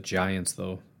lost to the Giants,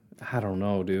 though. I don't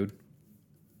know, dude.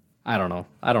 I don't know.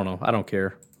 I don't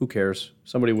care. Who cares?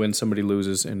 Somebody wins, somebody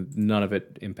loses, and none of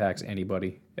it impacts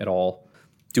anybody at all.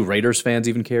 Do Raiders fans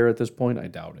even care at this point? I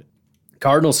doubt it.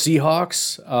 Cardinals,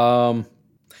 Seahawks.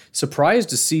 Surprised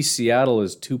to see Seattle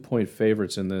as 2-point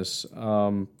favorites in this.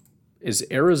 Is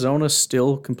Arizona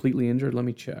still completely injured? Let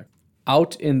me check.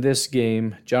 Out in this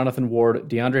game, Jonathan Ward,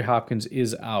 DeAndre Hopkins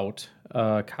is out.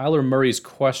 Kyler Murray's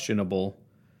questionable.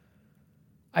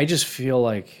 I just feel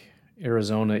like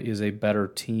Arizona is a better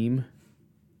team.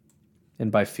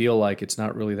 And by feel like, it's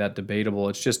not really that debatable.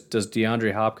 It's just, does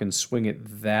DeAndre Hopkins swing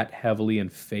it that heavily in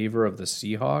favor of the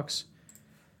Seahawks?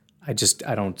 I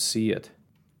don't see it.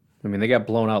 I mean, they got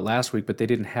blown out last week, but they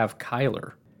didn't have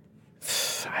Kyler.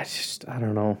 I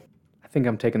don't know. I think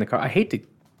I'm taking the car. I hate to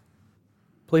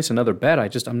place another bet.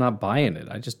 I'm not buying it.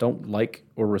 I just don't like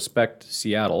or respect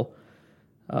Seattle.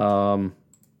 And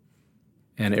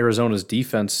Arizona's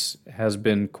defense has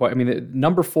been quite,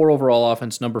 number 4 overall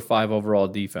offense, number 5 overall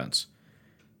defense.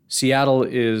 Seattle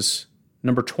is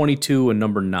number 22 and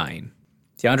number 9.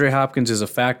 DeAndre Hopkins is a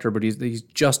factor, but he's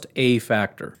just a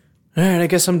factor. All right, I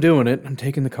guess I'm doing it. I'm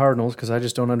taking the Cardinals because I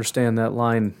just don't understand that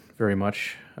line very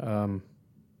much.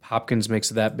 Hopkins makes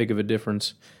that big of a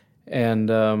difference. And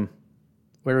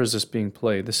where is this being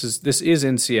played? This is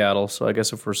in Seattle, so I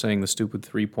guess if we're saying the stupid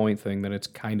 3-point thing, then it's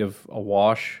kind of a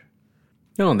wash.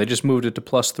 No, and they just moved it to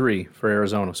 +3 for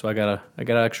Arizona, so I got an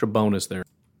extra bonus there.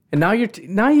 And now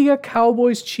you got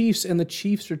Cowboys, Chiefs, and the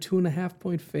Chiefs are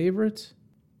 2.5-point favorites.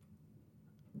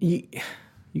 You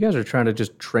guys are trying to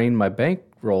just train my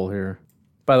bankroll here.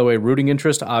 By the way, rooting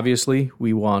interest, obviously,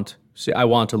 I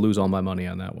want to lose all my money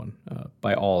on that one.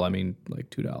 By all, I mean like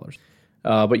 $2.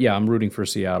 But yeah, I'm rooting for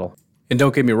Seattle. And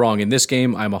don't get me wrong, in this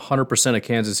game, I'm 100% a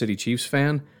Kansas City Chiefs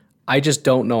fan. I just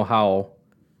don't know how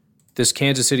this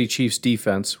Kansas City Chiefs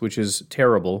defense, which is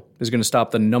terrible, is going to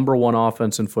stop the number 1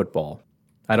 offense in football.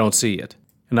 I don't see it.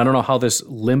 And I don't know how this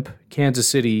limp Kansas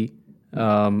City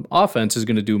offense is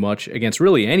going to do much against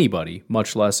really anybody,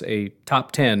 much less a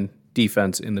top 10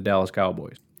 defense in the Dallas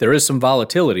Cowboys. There is some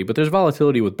volatility, but there's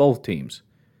volatility with both teams.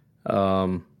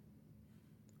 I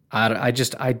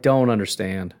don't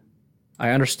understand.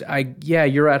 Yeah,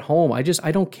 you're at home. I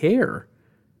don't care.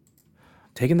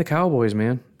 Taking the Cowboys,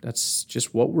 man. That's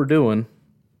just what we're doing.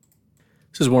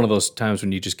 This is one of those times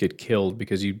when you just get killed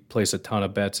because you place a ton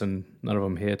of bets and none of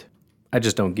them hit. I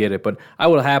just don't get it, but I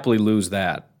would happily lose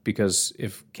that because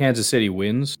if Kansas City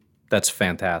wins, that's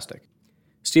fantastic.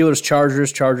 Steelers,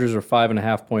 Chargers. Chargers are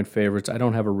 5.5-point favorites. I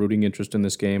don't have a rooting interest in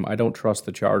this game. I don't trust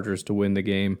the Chargers to win the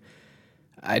game.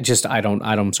 I'm sorry,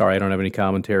 I don't have any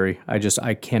commentary.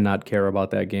 I cannot care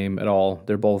about that game at all.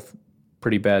 They're both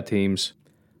pretty bad teams.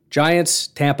 Giants,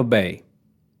 Tampa Bay.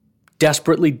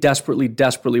 Desperately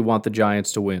want the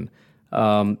Giants to win.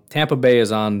 Tampa Bay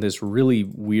is on this really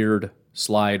weird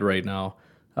slide right now.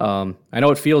 I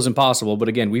know it feels impossible, but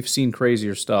again, we've seen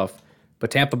crazier stuff. But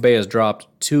Tampa Bay has dropped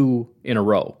 2 in a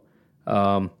row,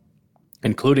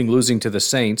 including losing to the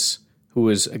Saints, who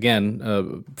is, again,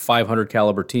 a 500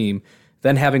 caliber team,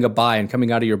 then having a bye and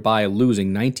coming out of your bye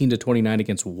losing 19-29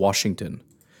 against Washington.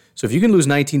 So if you can lose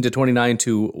 19-29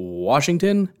 to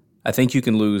Washington, I think you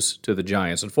can lose to the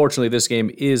Giants. Unfortunately, this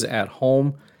game is at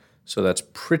home, so that's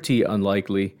pretty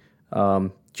unlikely.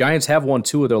 Giants have won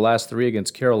 2 of their last 3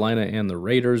 against Carolina and the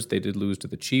Raiders. They did lose to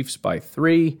the Chiefs by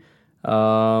 3.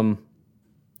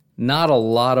 Not a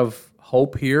lot of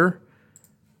hope here,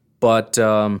 but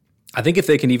I think if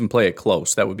they can even play it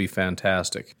close, that would be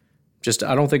fantastic.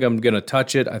 I don't think I'm going to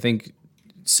touch it. I think,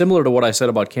 similar to what I said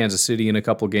about Kansas City in a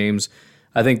couple games,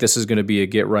 I think this is going to be a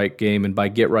get-right game, and by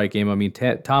get-right game, I mean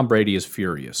Tom Brady is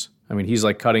furious. I mean, he's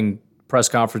like cutting press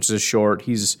conferences short.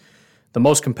 He's the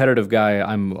most competitive guy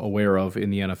I'm aware of in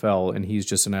the NFL, and he's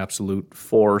just an absolute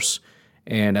force.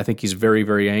 And I think he's very,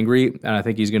 very angry, and I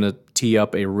think he's going to tee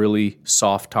up a really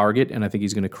soft target, and I think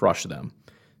he's going to crush them.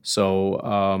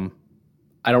 So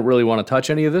I don't really want to touch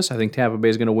any of this. I think Tampa Bay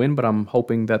is going to win, but I'm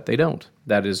hoping that they don't.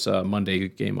 That is a Monday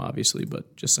game, obviously,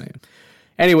 but just saying.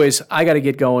 Anyways, I got to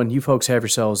get going. You folks have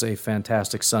yourselves a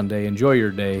fantastic Sunday. Enjoy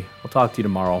your day. I'll talk to you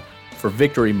tomorrow for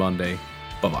Victory Monday.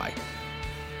 Bye-bye.